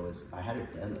controversial, is I had her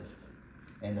deadlift.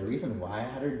 And the reason why I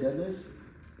had her deadlift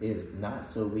is not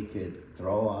so we could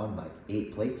throw on like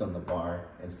 8 plates on the bar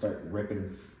and start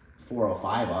ripping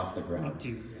 405 off the ground.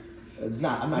 Dude. It's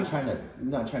not. I'm not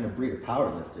trying to breed a power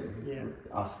lifter. Yeah.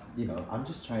 I'm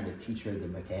just trying to teach her the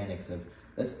mechanics of,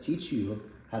 let's teach you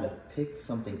how to pick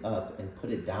something up and put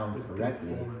it down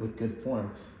correctly with good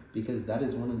form, because that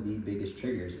is one of the biggest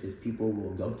triggers. Is people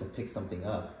will go to pick something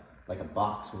up like a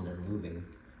box when they're moving,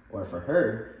 or for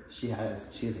her, she has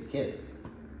a kid.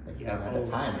 And at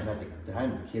the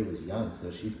time the kid was young, so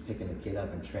she's picking the kid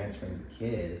up and transferring the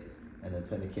kid, and then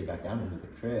putting the kid back down into the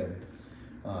crib.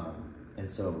 And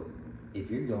so if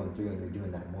you're going through and you're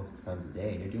doing that multiple times a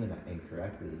day and you're doing that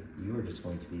incorrectly, you are just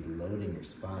going to be loading your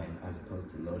spine as opposed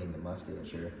to loading the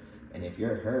musculature. And if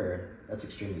you're her, that's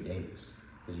extremely dangerous,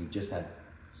 because you just had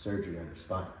surgery on your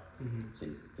spine. So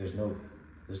there's no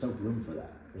room for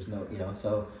that. There's no,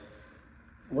 so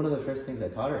one of the first things I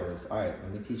taught her was, all right,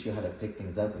 let me teach you how to pick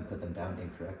things up and put them down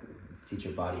incorrectly. Let's teach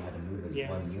your body how to move as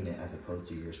one unit, as opposed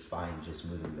to your spine just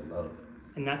moving the load.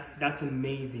 And that's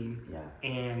amazing. Yeah.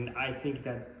 And I think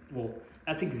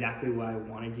that's exactly why I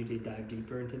wanted you to dive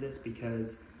deeper into this,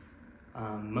 because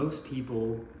most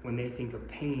people, when they think of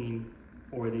pain,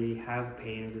 or they have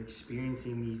pain, or they're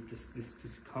experiencing this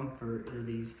discomfort or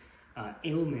these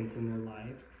ailments in their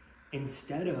life,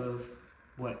 instead of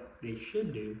what they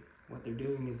should do, what they're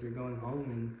doing is they're going home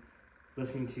and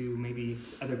listening to maybe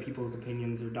other people's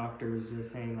opinions, or doctors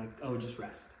saying like, oh, just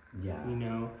rest. Yeah.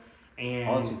 And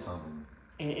all too common.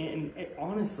 And it,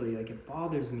 honestly, like, it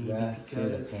bothers me, rest,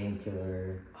 because here's a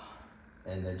painkiller,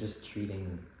 and they're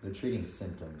treating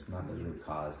symptoms, not the root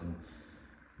cause. And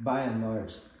by and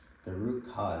large, the root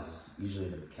cause is usually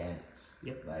the mechanics.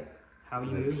 Yep. Like, how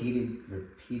you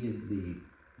repeatedly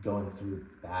going through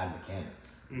bad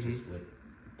mechanics, just with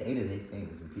day-to-day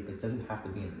things. And it doesn't have to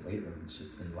be in the weight room, it's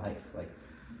just in life. Like,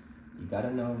 you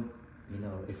gotta know,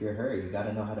 if you're her, you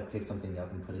gotta know how to pick something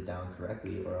up and put it down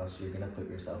correctly, or else you're gonna put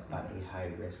yourself at a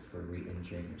high risk for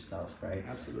re-injuring yourself, right?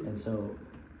 Absolutely. And so,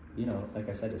 like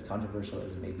I said, as controversial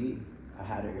as it may be, I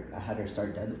had her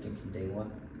start deadlifting from day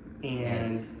one.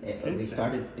 And we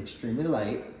started extremely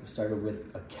light. We started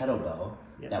with a kettlebell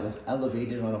that was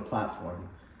elevated on a platform,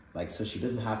 like, so she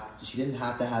didn't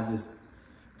have to have this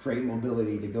great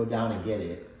mobility to go down and get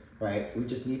it, right? We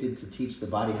just needed to teach the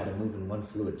body how to move in one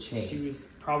fluid chain. She was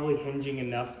probably hinging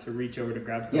enough to reach over to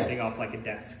grab something off like a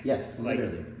desk. Yes,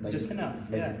 literally. Like, just enough.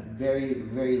 Very,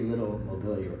 very little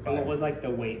mobility required. And what was like the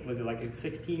weight? Was it like a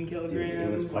 16 kilograms? Dude,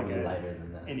 it was probably lighter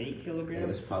than that. An 8 kilograms? It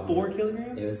was probably 4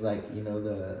 kilograms? It was like,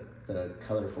 the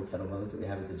colorful kettlebells that we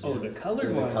have at the gym. Oh, the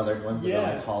colored ones. The colored ones that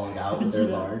are like hollowed out, but they're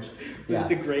large. Was it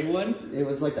the gray one? It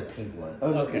was like the pink one.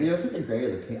 Oh, okay. It was like the gray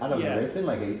or the pink. I don't remember. It's been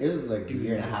like a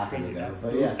year and a half ago.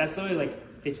 But that's only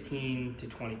like 15 to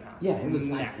 20 pounds. Yeah, it was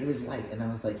light. It was light, and I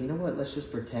was like, you know what? Let's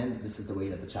just pretend this is the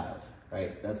weight of the child,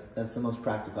 right? That's the most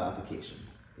practical application.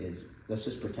 Is let's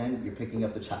just pretend you're picking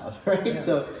up the child, right? Yeah.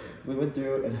 So we went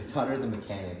through, and I taught her the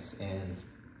mechanics, and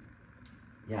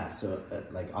so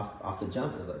like off the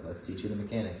jump, it was like, let's teach you the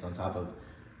mechanics on top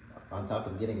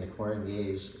of getting the core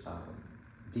engaged,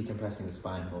 decompressing the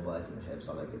spine, mobilizing the hips,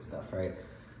 all that good stuff, right?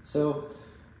 So,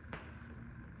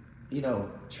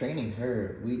 training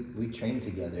her, we trained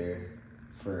together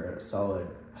for a solid,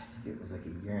 I think it was like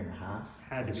a year and a half.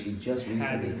 And she just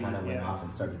recently kind of went off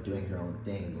and started doing her own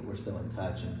thing, but we're still in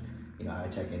touch, and I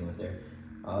check in with her.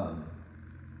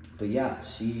 But yeah,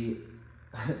 she,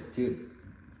 dude,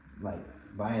 like,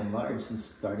 by and large, since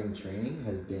starting training,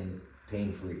 has been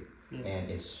pain-free. Yeah.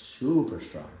 and is super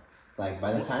strong. Like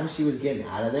by the time she was getting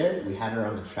out of there, we had her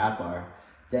on the trap bar,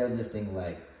 deadlifting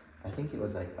like I think it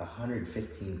was like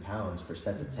 115 pounds for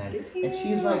sets of 10. Damn. And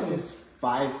she's like this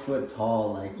 5 foot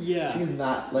tall, like she's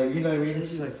not like, you know what I mean?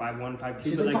 She's like 5'1", 5'2".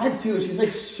 She's like 5'2". She's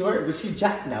like short, but she's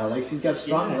jacked now. Like she's got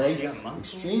strong legs, she got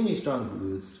extremely strong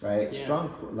glutes, right?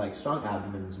 Strong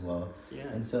abdomen as well. Yeah.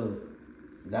 And so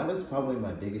that was probably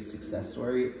my biggest success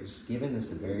story, just given the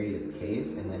severity of the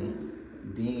case, and then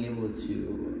being able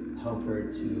to help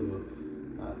her to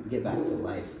get back to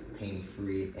life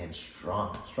pain-free and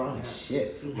strong as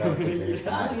shit relative to her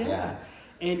size. Yeah.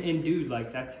 And dude,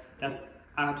 like that's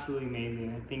absolutely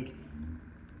amazing. I think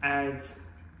as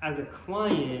a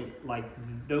client, like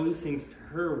those things to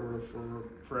her were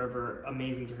forever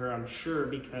amazing to her, I'm sure,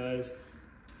 because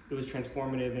it was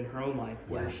transformative in her own life,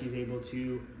 where she's able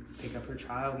to pick up her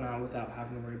child now without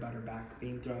having to worry about her back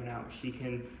being thrown out. She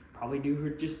can probably do her,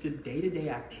 just the day-to-day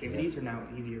activities are now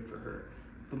easier for her.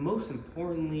 But most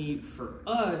importantly for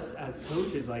us as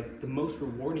coaches, like the most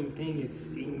rewarding thing is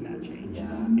seeing that change.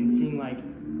 And seeing like,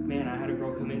 man, I had a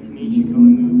girl come into me, she could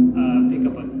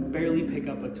only barely pick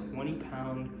up a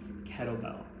 20-pound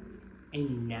kettlebell.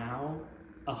 And now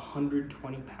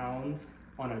 120 pounds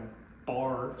on a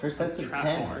bar. For sets of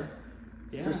 10. Bar.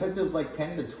 Yeah. For sets of like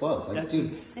 10 to 12. Like, that's dude,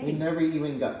 insane. We never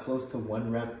even got close to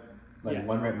one rep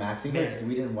maxing because I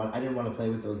didn't want to play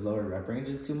with those lower rep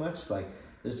ranges too much. Like,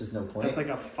 there's just no point. That's like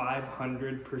a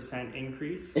 500%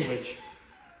 increase, which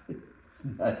it's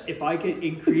nuts. If I could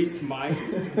increase my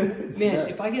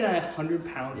if I get 100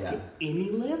 pounds to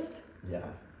any lift,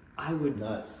 I would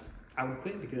I would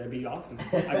quit because that'd be awesome.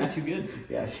 I'd be too good.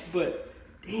 But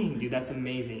dang, dude, that's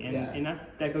amazing. And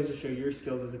that goes to show your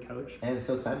skills as a coach. And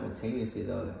so simultaneously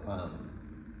though,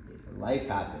 life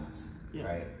happens,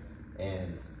 right?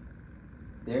 And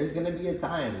there's gonna be a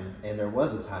time, and there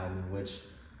was a time in which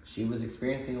she was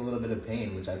experiencing a little bit of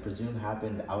pain, which I presume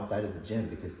happened outside of the gym,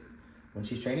 because when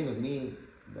she's training with me,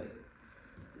 like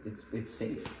it's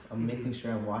safe. I'm making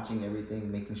sure I'm watching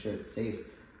everything, making sure it's safe.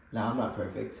 Now I'm not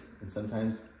perfect, and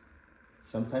sometimes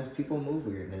people move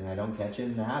weird and I don't catch it,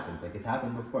 and it happens. Like it's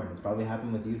happened before, and it's probably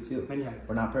happened with you too. Many times.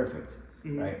 We're not perfect,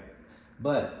 right?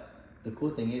 But the cool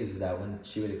thing is that when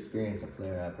she would experience a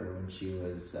flare up, or when she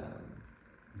was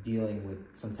dealing with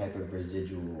some type of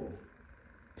residual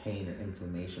pain or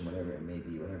inflammation, whatever it may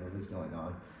be, whatever was going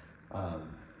on,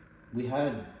 we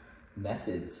had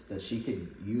methods that she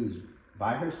could use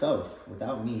by herself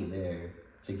without me there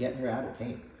to get her out of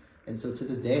pain. And so to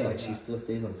this day, like she still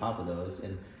stays on top of those.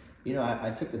 And you know,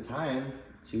 I took the time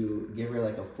to give her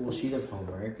like a full sheet of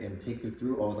homework and take her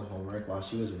through all the homework while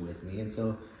she was with me. And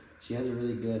so she has a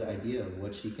really good idea of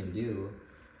what she can do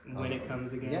when it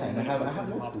comes again. Yeah, and I have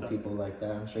multiple people like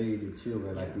that. I'm sure you do too,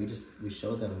 where like we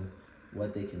show them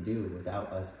what they can do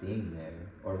without us being there,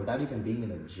 or without even being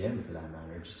in a gym for that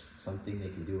matter. Just something they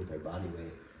can do with their body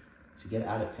weight to get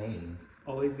out of pain.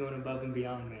 Always going above and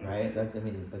beyond, man. Right? That's what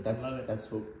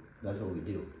we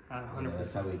do. 100%. You know,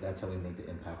 that's how we make the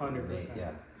impact. 100%.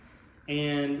 Yeah.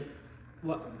 And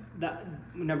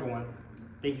number one,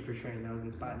 thank you for sharing. That was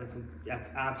inspiring. That's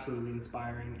absolutely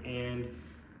inspiring.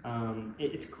 And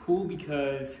it's cool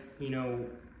because, you know,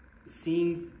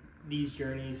 seeing these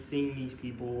journeys, seeing these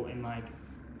people, and like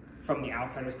from the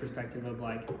outsider's perspective of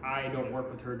like, I don't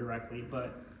work with her directly,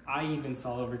 but I even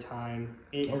saw over time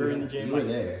her in the gym, you were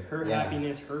there. Her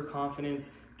happiness, her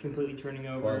confidence completely turning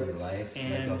over. Quality of life,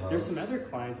 and there's some other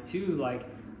clients too, like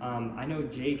I know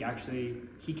Jake, actually,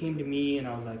 he came to me and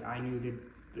I was like, I knew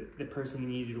the person he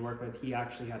needed to work with, he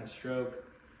actually had a stroke.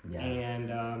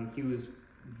 And he was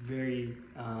very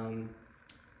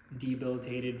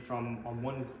debilitated from on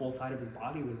one whole side of his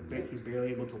body. He's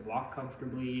barely able to walk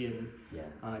comfortably, and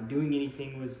doing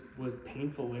anything was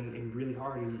painful and really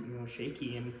hard, and you know,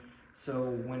 shaky. And so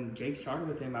when Jake started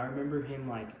with him, I remember him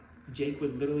like, Jake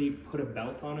would literally put a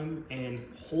belt on him and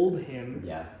hold him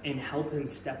and help him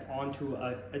step onto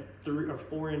a 3 or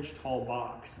 4 inch tall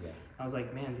box. I was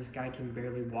like, man, this guy can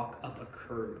barely walk up a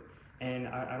curb. And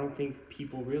I don't think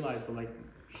people realize, but like,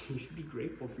 you should be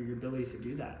grateful for your abilities to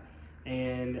do that.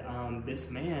 And this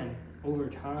man, over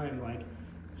time, like,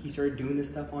 he started doing this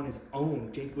stuff on his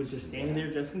own. Jake was just standing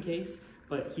there just in case,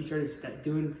 but he started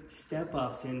doing step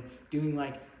ups and doing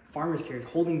like farmer's carries,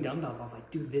 holding dumbbells. I was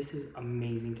like, dude, this is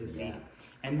amazing to see.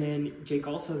 And then Jake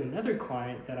also has another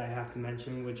client that I have to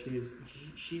mention, which is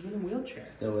she's in a wheelchair.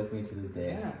 Still with me to this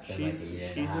day. She's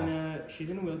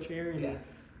in a wheelchair, and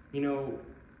you know,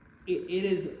 it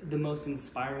is the most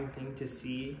inspiring thing to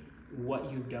see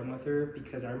what you've done with her,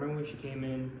 because I remember when she came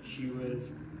in, she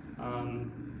was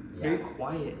very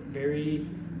quiet, very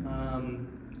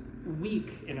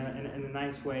weak in a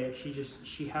nice way.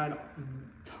 She had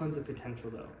tons of potential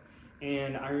though.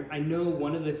 And I know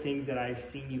one of the things that I've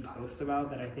seen you post about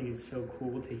that I think is so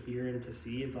cool to hear and to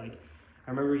see is like,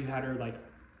 I remember you had her like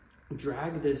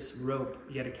drag this rope.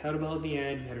 You had a kettlebell at the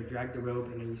end, you had her drag the rope,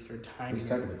 and then you started tying. We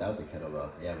started without the kettlebell.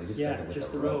 Yeah, we just started with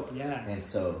just the rope. Yeah. And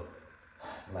so,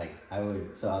 like,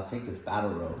 I'll take this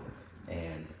battle rope,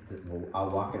 and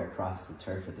I'll walk it across the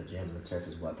turf at the gym. The turf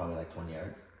is what, probably like 20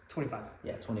 yards? 25.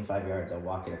 Yeah, 25 yards. I'll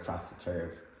walk it across the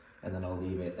turf, and then I'll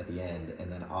leave it at the end,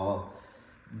 and then I'll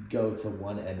go to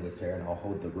one end with her and I'll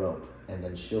hold the rope, and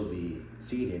then she'll be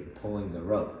seated pulling the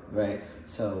rope, right?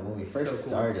 So when we first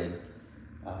started,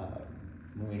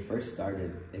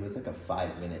 it was like a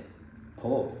 5-minute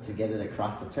pull to get it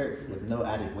across the turf with no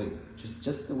added weight,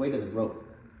 just the weight of the rope.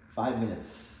 5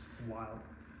 minutes. Wild.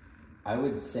 I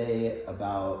would say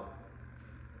about,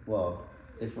 well,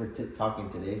 if we're talking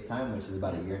today's time, which is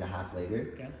about a year and a half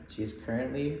later, okay, she's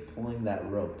currently pulling that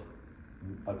rope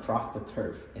across the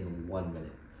turf in 1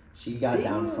 minute. She got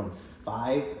down from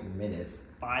 5 minutes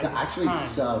to actually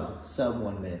sub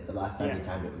 1 minute. The last time we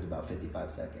timed it was about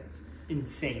 55 seconds.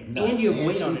 Insane. Nuts. And you have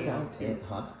weight on it now.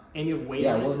 Huh? And you have weight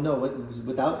on on it? Yeah, well, no,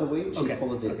 without the weight, she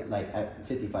pulls it okay, like at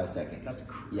 55 seconds. That's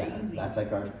crazy. Yeah, that's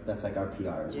like our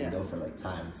PRs. We go for like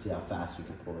time, see how fast we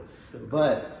can pull it. So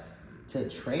but to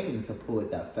train to pull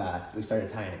it that fast, we started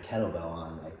tying a kettlebell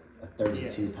on like a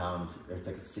 32 pound, or it's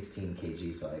like a 16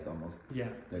 kg, so like almost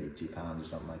 32 pounds or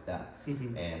something like that.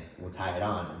 Mm-hmm. And we'll tie it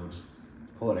on and we'll just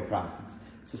pull it across.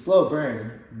 It's a slow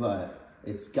burn, but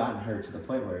it's gotten her to the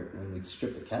point where when we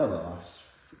strip the kettlebell off,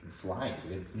 she's freaking flying,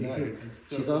 dude. It's nuts. It's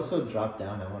so she's cool. also dropped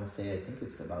down, I want to say, I think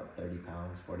it's about 30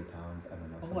 pounds, 40 pounds, I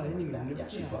don't know, something like that. Yeah,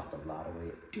 she's lost a lot of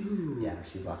weight. Dude. Yeah,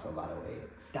 she's lost a lot of weight.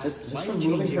 That's just from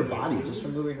moving her body,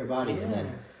 Yeah. And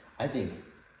then I think,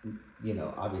 you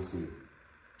know, obviously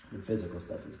the physical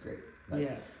stuff is great,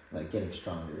 like getting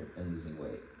stronger and losing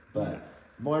weight, but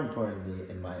more importantly,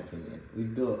 in my opinion,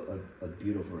 we've built a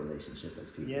beautiful relationship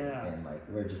as people, and like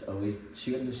we're just always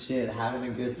shooting the shit, having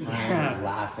a good time,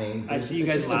 laughing. I see you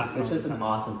guys laughing. It's just an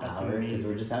awesome hour because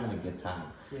we're just having a good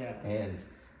time. And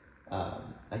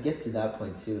I guess to that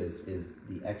point too is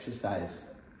the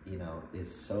exercise, you know,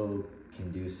 is so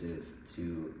conducive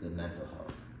to the mental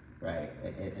health, right,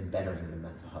 and bettering the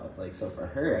mental health. Like, so for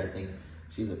her, I think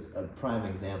she's a prime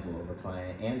example of a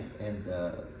client, and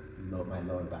my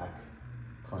lower back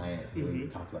client who we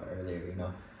talked about earlier. You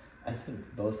know, I think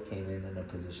both came in a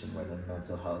position where the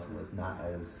mental health was not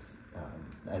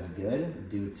as good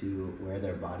due to where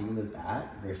their body was at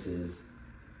versus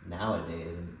nowadays,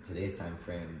 in today's time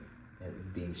frame,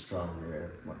 being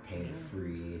stronger, more pain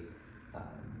free.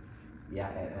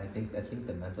 And I think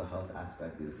the mental health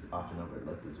aspect is often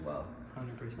overlooked as well.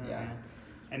 100%, man.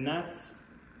 And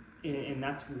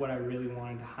that's what I really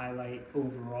wanted to highlight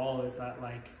overall, is that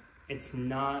like it's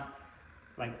not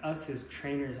like us as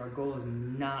trainers, our goal is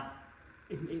not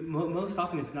most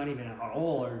often it's not even at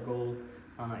all our goal,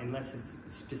 unless it's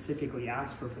specifically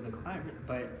asked for the client,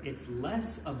 but it's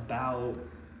less about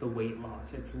the weight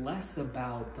loss, it's less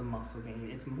about the muscle gain,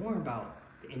 it's more about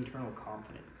the internal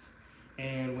confidence.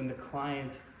 And when the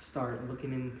clients start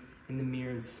looking in the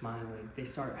mirror and smiling, they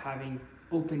start having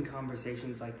open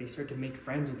conversations, like they start to make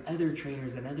friends with other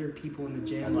trainers and other people in the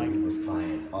gym, other like people's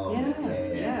clients.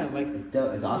 Like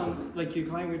it's awesome. Like your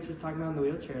client we were just talking about in the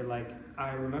wheelchair, like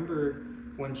I remember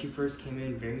when she first came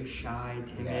in, very shy,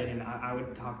 timid, and I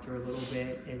would talk to her a little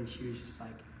bit, and she was just like,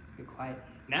 "Be quiet."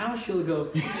 Now she'll be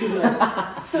like,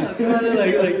 sucks,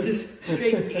 like just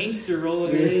straight gangster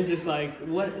rolling in, just like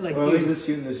what, like. We're always just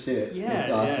shooting the shit. Yeah,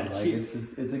 it's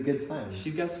awesome. It's a good time.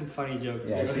 She's got some funny jokes.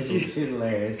 Yeah, too. she's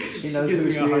hilarious. She knows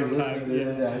who she is listening to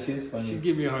this. Yeah, she's funny. She's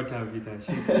given me a hard time a few times.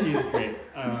 She's great.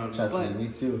 Trust me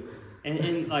too.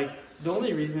 And like the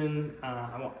only reason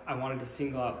I wanted to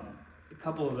single out a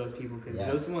couple of those people, because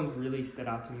those ones really stood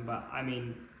out to me. But I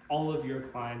mean, all of your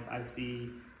clients, I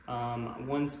see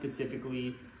one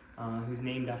specifically who's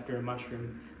named after a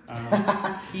mushroom.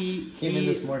 He came in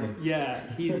this morning. Yeah,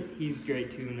 he's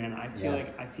great too, man. I feel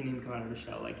like I've seen him come out of the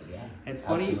shell. Like, it's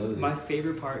funny. Absolutely. My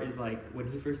favorite part is like when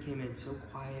he first came in, so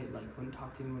quiet, like wouldn't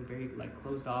talk to anyone, very like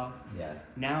closed off. Yeah.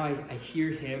 Now I hear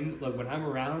him, like when I'm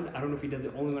around. I don't know if he does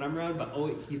it only when I'm around, but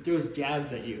he throws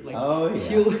jabs at you. Like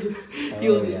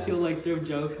he'll like throw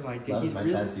jokes. I'm like, dude, loves he's my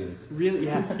really, tattoos. Really, he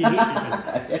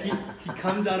hates you. He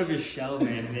comes out of his shell,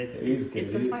 man. And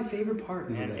that's my favorite part,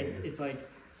 man. It's like.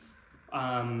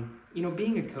 You know,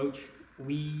 being a coach,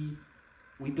 we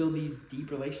build these deep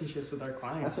relationships with our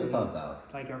clients. That's what it's all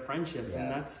about. Like our friendships,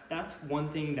 and that's one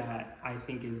thing that I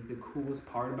think is the coolest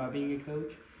part about being a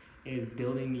coach, is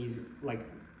building these like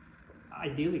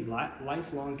ideally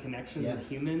lifelong connections Yeah. with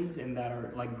humans, and that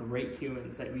are like great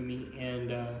humans that we meet, and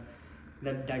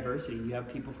the diversity. You have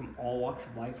people from all walks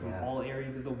of life, from Yeah. all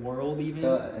areas of the world,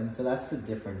 even. So that's the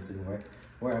difference in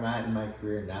where I'm at in my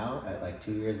career now, at like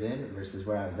 2 years in, versus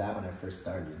where I was at when I first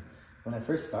started. When I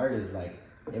first started, like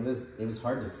it was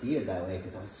hard to see it that way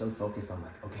because I was so focused on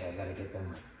like, okay, I gotta get them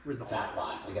like Results. fat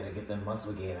loss, I gotta get them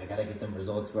muscle gain, I gotta get them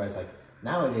results. Whereas like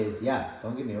nowadays, yeah,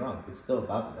 don't get me wrong, it's still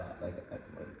about that. Like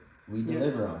we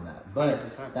deliver on that, but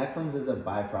 100%. that comes as a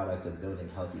byproduct of building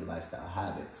healthy lifestyle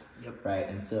habits, Yep. right?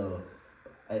 And so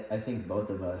I think both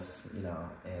of us, you know,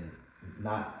 and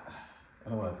not, I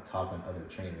don't want to talk on other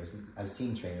trainers. I've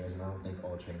seen trainers, and I don't think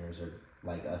all trainers are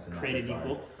like us in that Created regard.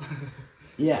 equal.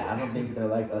 Yeah, I don't think they're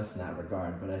like us in that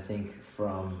regard, but I think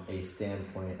from a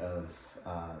standpoint of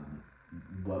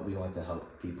what we want to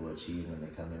help people achieve when they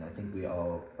come in, I think we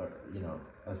all are, you know,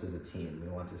 us as a team, we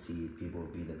want to see people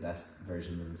be the best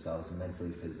version of themselves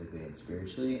mentally, physically, and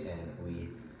spiritually, and we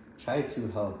try to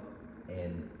help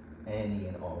in any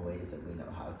and all ways that we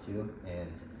know how to.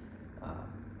 And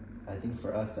I think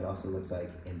for us that also looks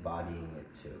like embodying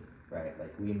it too, right?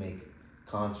 Like we make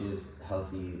conscious,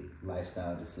 healthy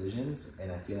lifestyle decisions,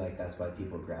 and I feel like that's why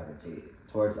people gravitate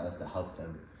towards us to help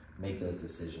them make those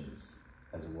decisions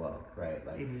as well, right?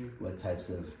 Like what types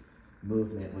of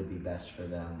movement would be best for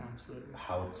them, Absolutely.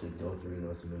 how to go through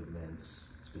those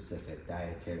movements, specific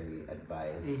dietary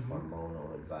advice,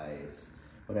 hormonal advice,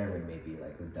 whatever it may be,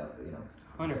 like without, you know,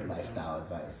 100%. lifestyle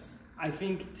advice. I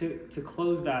think to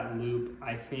close that loop,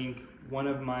 I think one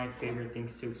of my favorite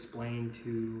things to explain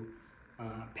to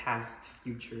past,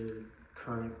 future,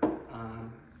 current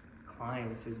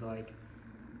clients is like,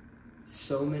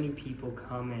 so many people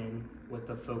come in with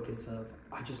the focus of,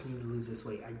 I just need to lose this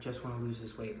weight, I just want to lose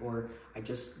this weight, or I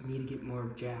just need to get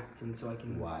more jacked and so I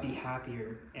can be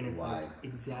happier. And it's like,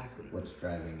 exactly. What's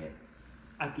driving it?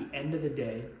 At the end of the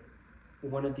day,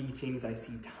 one of the things I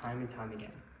see time and time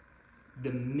again,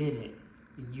 the minute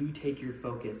you take your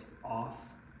focus off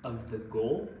of the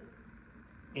goal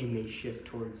and they shift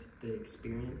towards the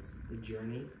experience, the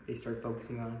journey, they start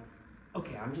focusing on,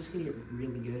 okay, I'm just gonna get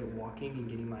really good at walking and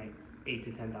getting my 8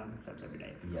 to 10,000 steps every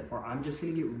day. Yep. Or I'm just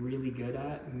gonna get really good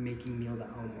at making meals at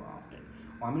home more often.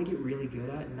 Or I'm gonna get really good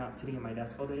at not sitting at my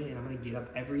desk all day, and I'm gonna get up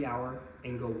every hour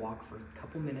and go walk for a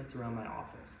couple minutes around my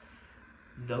office.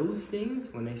 Those things,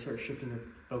 when they start shifting their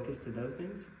focus to those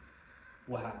things,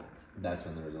 what happens? That's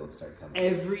when the results start coming.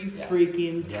 Every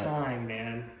freaking time,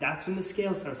 man. That's when the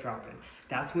scale starts dropping.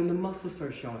 That's when the muscle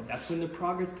starts showing. That's when the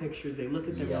progress pictures, they look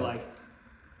at them, they're like,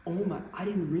 oh my, I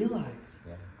didn't realize.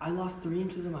 I lost 3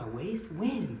 inches of my waist.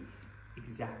 When?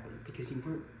 Exactly, because you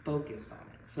weren't focused on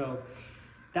it. So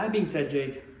that being said,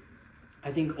 Jake,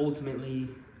 I think ultimately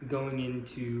going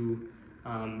into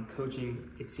coaching,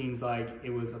 it seems like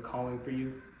it was a calling for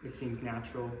you. It seems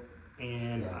natural.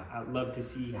 And I'd love to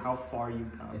see how far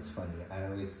you've come. It's funny. I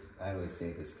always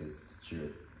say this because it's the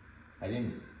truth. I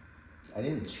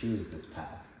didn't choose this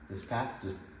path. This path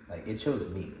just, like, it chose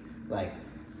me. Like,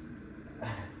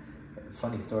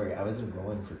 funny story. I was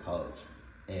enrolling for college,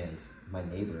 and my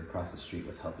neighbor across the street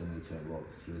was helping me to enroll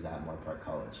because he was at Moore Park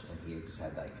College, and he just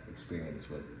had like experience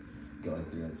with going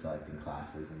through and selecting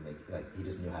classes, and he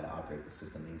just knew how to operate the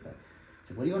system. And he's like,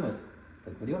 what do you want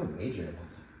to major in? I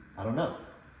was like, I don't know.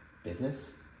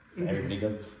 Business? So everybody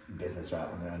goes business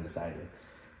route when they're undecided.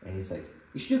 And he's like,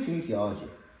 you should do kinesiology.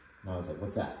 And I was like,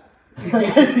 what's that? I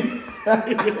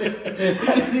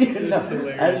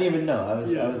didn't even know.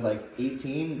 I was like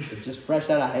 18, just fresh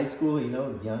out of high school, you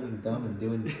know, young and dumb and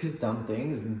doing dumb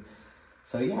things. And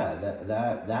so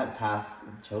that path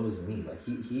chose me. Like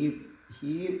he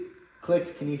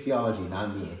clicked kinesiology,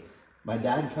 not me. My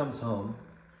dad comes home,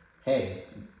 hey,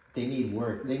 they need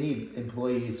work. They need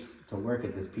employees to work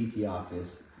at this PT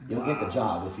office. You'll get the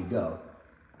job if you go.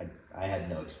 I had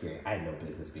no experience. I had no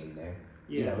business being there.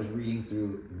 Dude, I was reading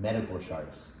through medical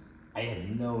charts. I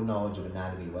had no knowledge of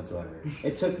anatomy whatsoever.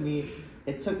 It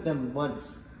took them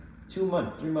months, 2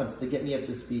 months, 3 months to get me up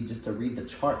to speed just to read the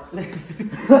charts. I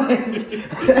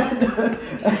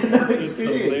had no experience.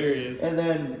 Hilarious. And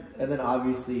then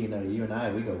obviously, you know, you and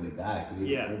I, we go way back.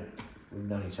 We've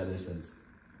known each other since,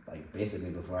 like,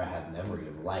 basically before I had memory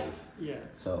of life. Yeah.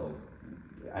 So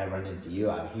I run into you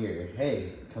out here.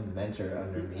 Hey, come mentor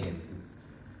under me, and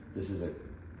this is a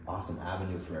awesome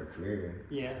avenue for a career.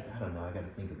 Yeah. It's like, I don't know. I got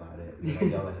to think about it. And then I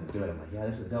go in and do it. I'm like, yeah,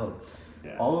 this is dope.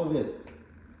 Yeah. All of it.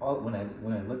 When I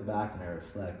look back and I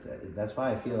reflect, that's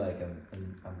why I feel like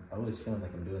I'm always feeling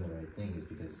like I'm doing the right thing, is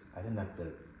because I didn't have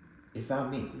to. It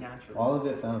found me. Naturally. All of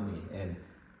it found me, and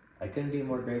I couldn't be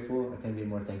more grateful. I couldn't be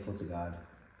more thankful to God,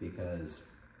 because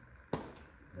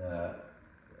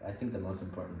I think the most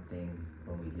important thing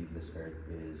when we leave this earth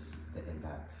is the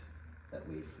impact that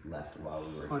we've left while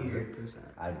we were 100%. here.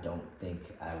 I don't think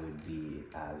I would be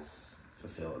as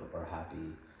fulfilled or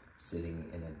happy sitting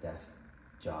in a desk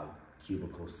job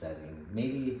cubicle setting.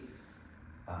 Maybe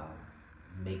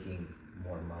making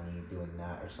more money doing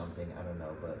that or something. I don't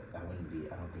know, but I don't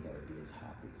think I would be as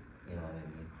happy. You know what I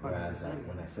mean? Whereas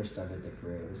when I first started the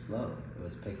career, it was slow. It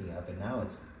was picking up, and now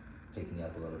it's picking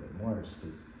up a little bit more just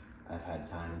because I've had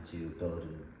time to build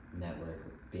a network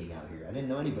being out here. I didn't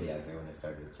know anybody out here when I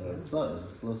started, so it was slow. It was a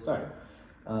slow start.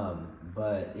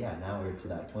 But yeah, now we're to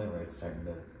that point where it's starting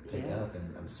to pick up,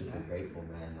 and I'm super grateful,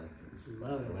 man. Like,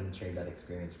 love it. I wouldn't trade that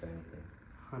experience for anything.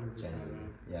 100%,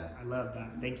 man. Yeah. I love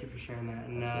that. Thank you for sharing that.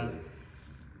 And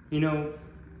Absolutely.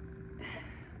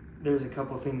 there's a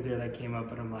couple things there that came up,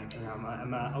 but I'm like,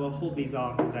 I'll hold these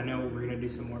off because I know we're gonna do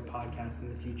some more podcasts in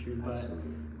the future. But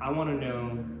Absolutely. I want to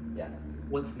know,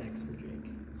 what's next for Jake?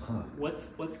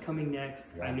 What's coming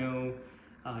next? Yeah. I know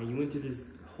you went through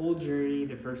this whole journey,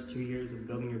 the first 2 years of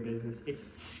building your business. It's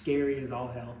scary as all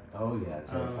hell. Oh yeah,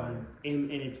 terrifying. And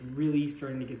it's really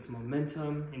starting to get some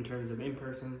momentum in terms of in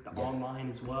person, the online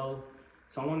as well.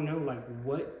 So I want to know, like,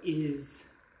 what do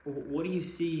you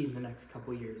see in the next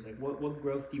couple of years? Like, what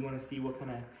growth do you want to see? What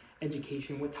kind of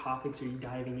education? What topics are you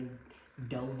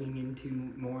delving into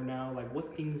more now? Like,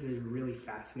 what things are really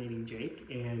fascinating Jake?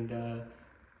 And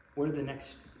what are the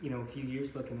next few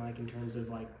years looking like in terms of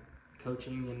like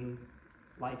coaching and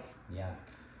life? Yeah,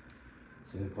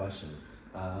 it's a good question.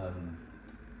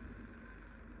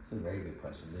 It's a very good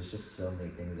question. There's just so many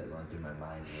things that run through my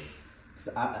mind because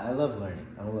I love learning.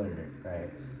 I'm a learner,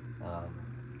 right?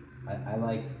 I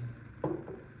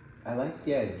like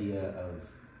the idea of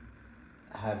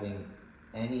having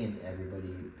any and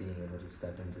everybody being able to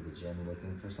step into the gym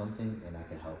looking for something, and I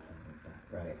could help them with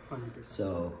that, right? 100%.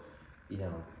 So,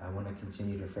 I want to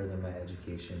continue to further my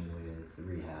education with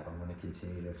rehab. I want to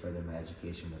continue to further my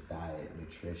education with diet,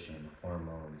 nutrition,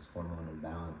 hormones, hormone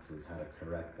imbalances, how to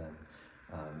correct them.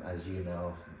 As you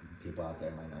know, people out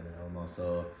there might not know, I'm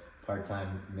also a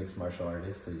part-time mixed martial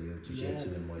artist. I do jiu-jitsu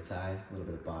and Muay Thai, a little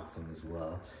bit of boxing as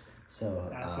well. So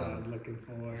that's what I was looking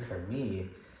for. For me,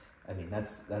 I mean,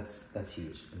 that's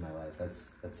huge in my life.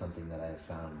 That's something that I've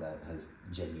found that has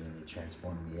genuinely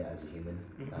transformed me as a human,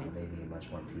 made me a much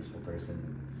more peaceful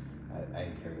person. I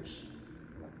encourage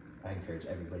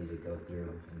everybody to go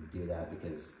through and do that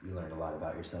because you learn a lot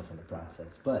about yourself in the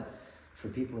process. But for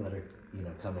people that are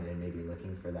coming in maybe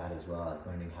looking for that as well, like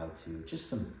learning how to just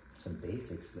some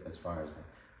basics as far as like,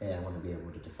 hey, I want to be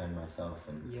able to defend myself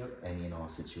and in all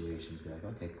situations be like,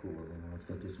 okay, cool, let's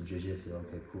go through some jiu-jitsu.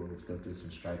 Okay, cool, let's go through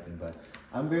some striking. But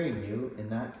I'm very new in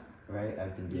that, right?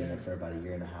 I've been doing it for about 1.5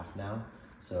 years now.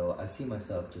 So I see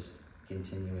myself just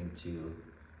continuing to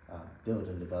build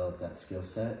and develop that skill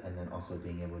set, and then also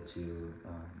being able to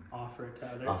offer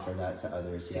that to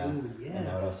others. Dude, yes. And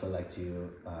I would also like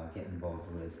to get involved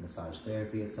with massage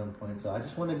therapy at some point. So I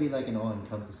just want to be like an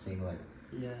all-encompassing, like,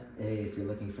 hey, if you're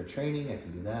looking for training, I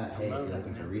can do that. Hey, if you're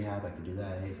looking for rehab, I can do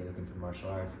that. Hey, if you're looking for martial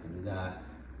arts, I can do that.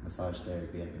 Massage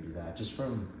therapy, I can do that. Just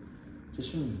from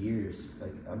years,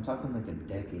 like I'm talking like a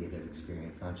decade of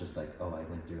experience, not just like, oh, I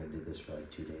went through and did this for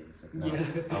like 2 days. Like, no,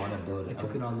 I want to build it. I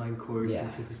took an online course and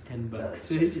it took us $10.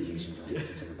 Certification for like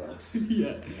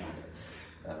 $600.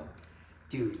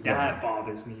 Dude, that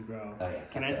bothers me, bro. Oh, yeah.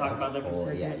 Can I talk about that for a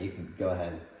second? Yeah, you can go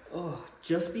ahead. Oh,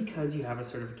 just because you have a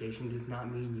certification does not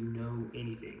mean you know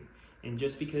anything. And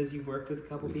just because you've worked with a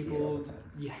couple people, see it all the time.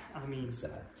 Yeah, I mean, it's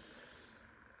sad.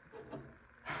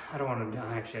 I don't want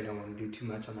to do too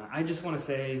much on that. I just want to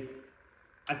say,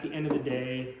 at the end of the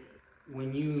day,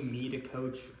 when you meet a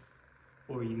coach,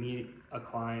 or you meet a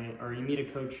client, or you meet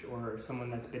a coach or someone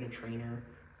that's been a trainer,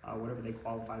 whatever they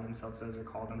qualify themselves as or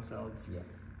call themselves. Yeah.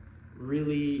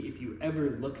 Really, if you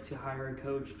ever look to hire a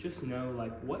coach, just know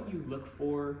like what you look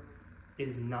for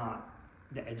is not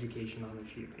the education on a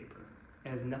sheet of paper. It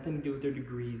has nothing to do with their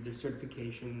degrees, their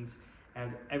certifications. It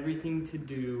has everything to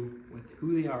do with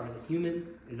who they are as a human.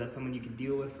 Is that someone you can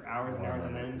deal with for hours and hours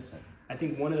on end? I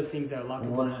think one of the things that a lot of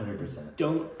people 100%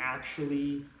 don't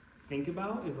actually think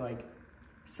about is like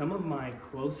some of my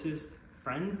closest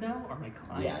friends now are my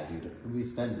clients. Yeah, dude. We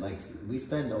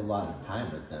spend a lot of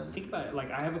time with them. Think about it.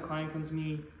 Like I have a client comes to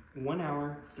me 1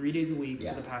 hour, 3 days a week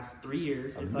for the past 3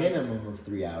 years. It's minimum of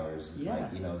 3 hours. Yeah.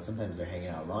 Like, sometimes they're hanging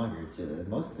out longer. So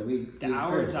the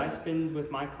hours I spend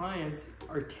with my clients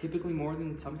are typically more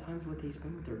than sometimes what they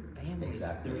spend with their families,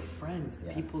 their friends,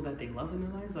 the people that they love in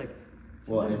their lives. Like,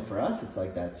 well, and for us, it's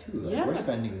like that too. Like, we're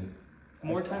spending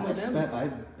more time with them.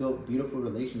 I've built beautiful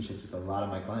relationships with a lot of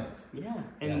my clients. Yeah,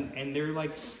 and they're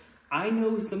like I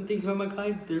know some things about my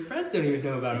clients their friends don't even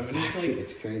know about them, and it's like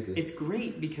it's crazy. it's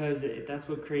great because that's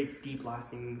what creates deep,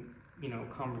 lasting,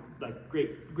 like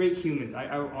great humans. I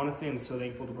honestly am so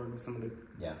thankful to work with some of the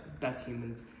best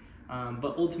humans.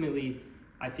 But ultimately,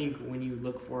 I think when you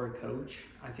look for a coach,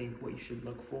 I think what you should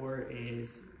look for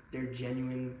is they're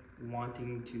genuine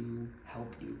wanting to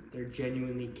help you. They're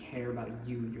genuinely care about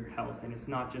you, your health, and it's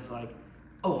not just like,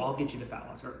 oh, I'll get you the fat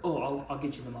loss, or oh, I'll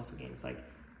get you the muscle gain. It's like,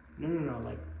 no,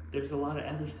 like there's a lot of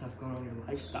other stuff going on in your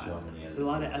lifestyle. So many other There's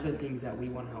a lot of other things that we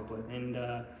want to help with, and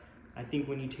I think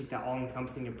when you take that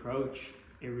all-encompassing approach,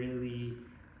 it really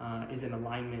is in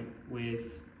alignment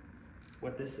with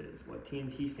what this is, what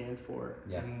TNT stands for,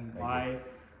 and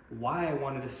why I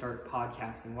wanted to start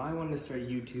podcasting, why I wanted to start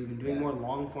YouTube and doing more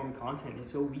long-form content is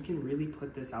so we can really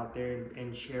put this out there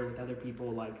and share with other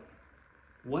people like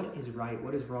what is right,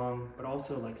 what is wrong, but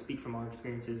also like speak from our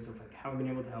experiences of like how we've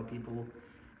been able to help people.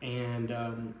 And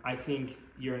I think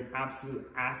you're an absolute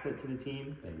asset to the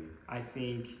team. Thank you. I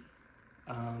think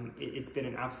it's been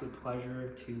an absolute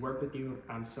pleasure to work with you.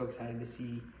 I'm so excited to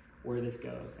see where this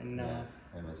goes. And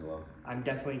I'm as well. I'm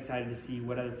definitely excited to see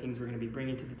what other things we're going to be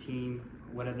bringing to the team,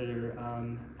 what other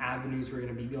avenues we're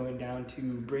going to be going down to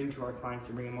bring to our clients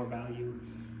to bring in more value.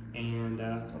 And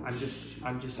I'm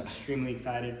just extremely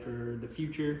excited for the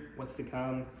future, what's to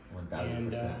come. 1000%.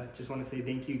 And just want to say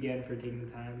thank you again for taking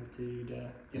the time to do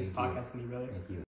this podcast with me, brother. Thank you.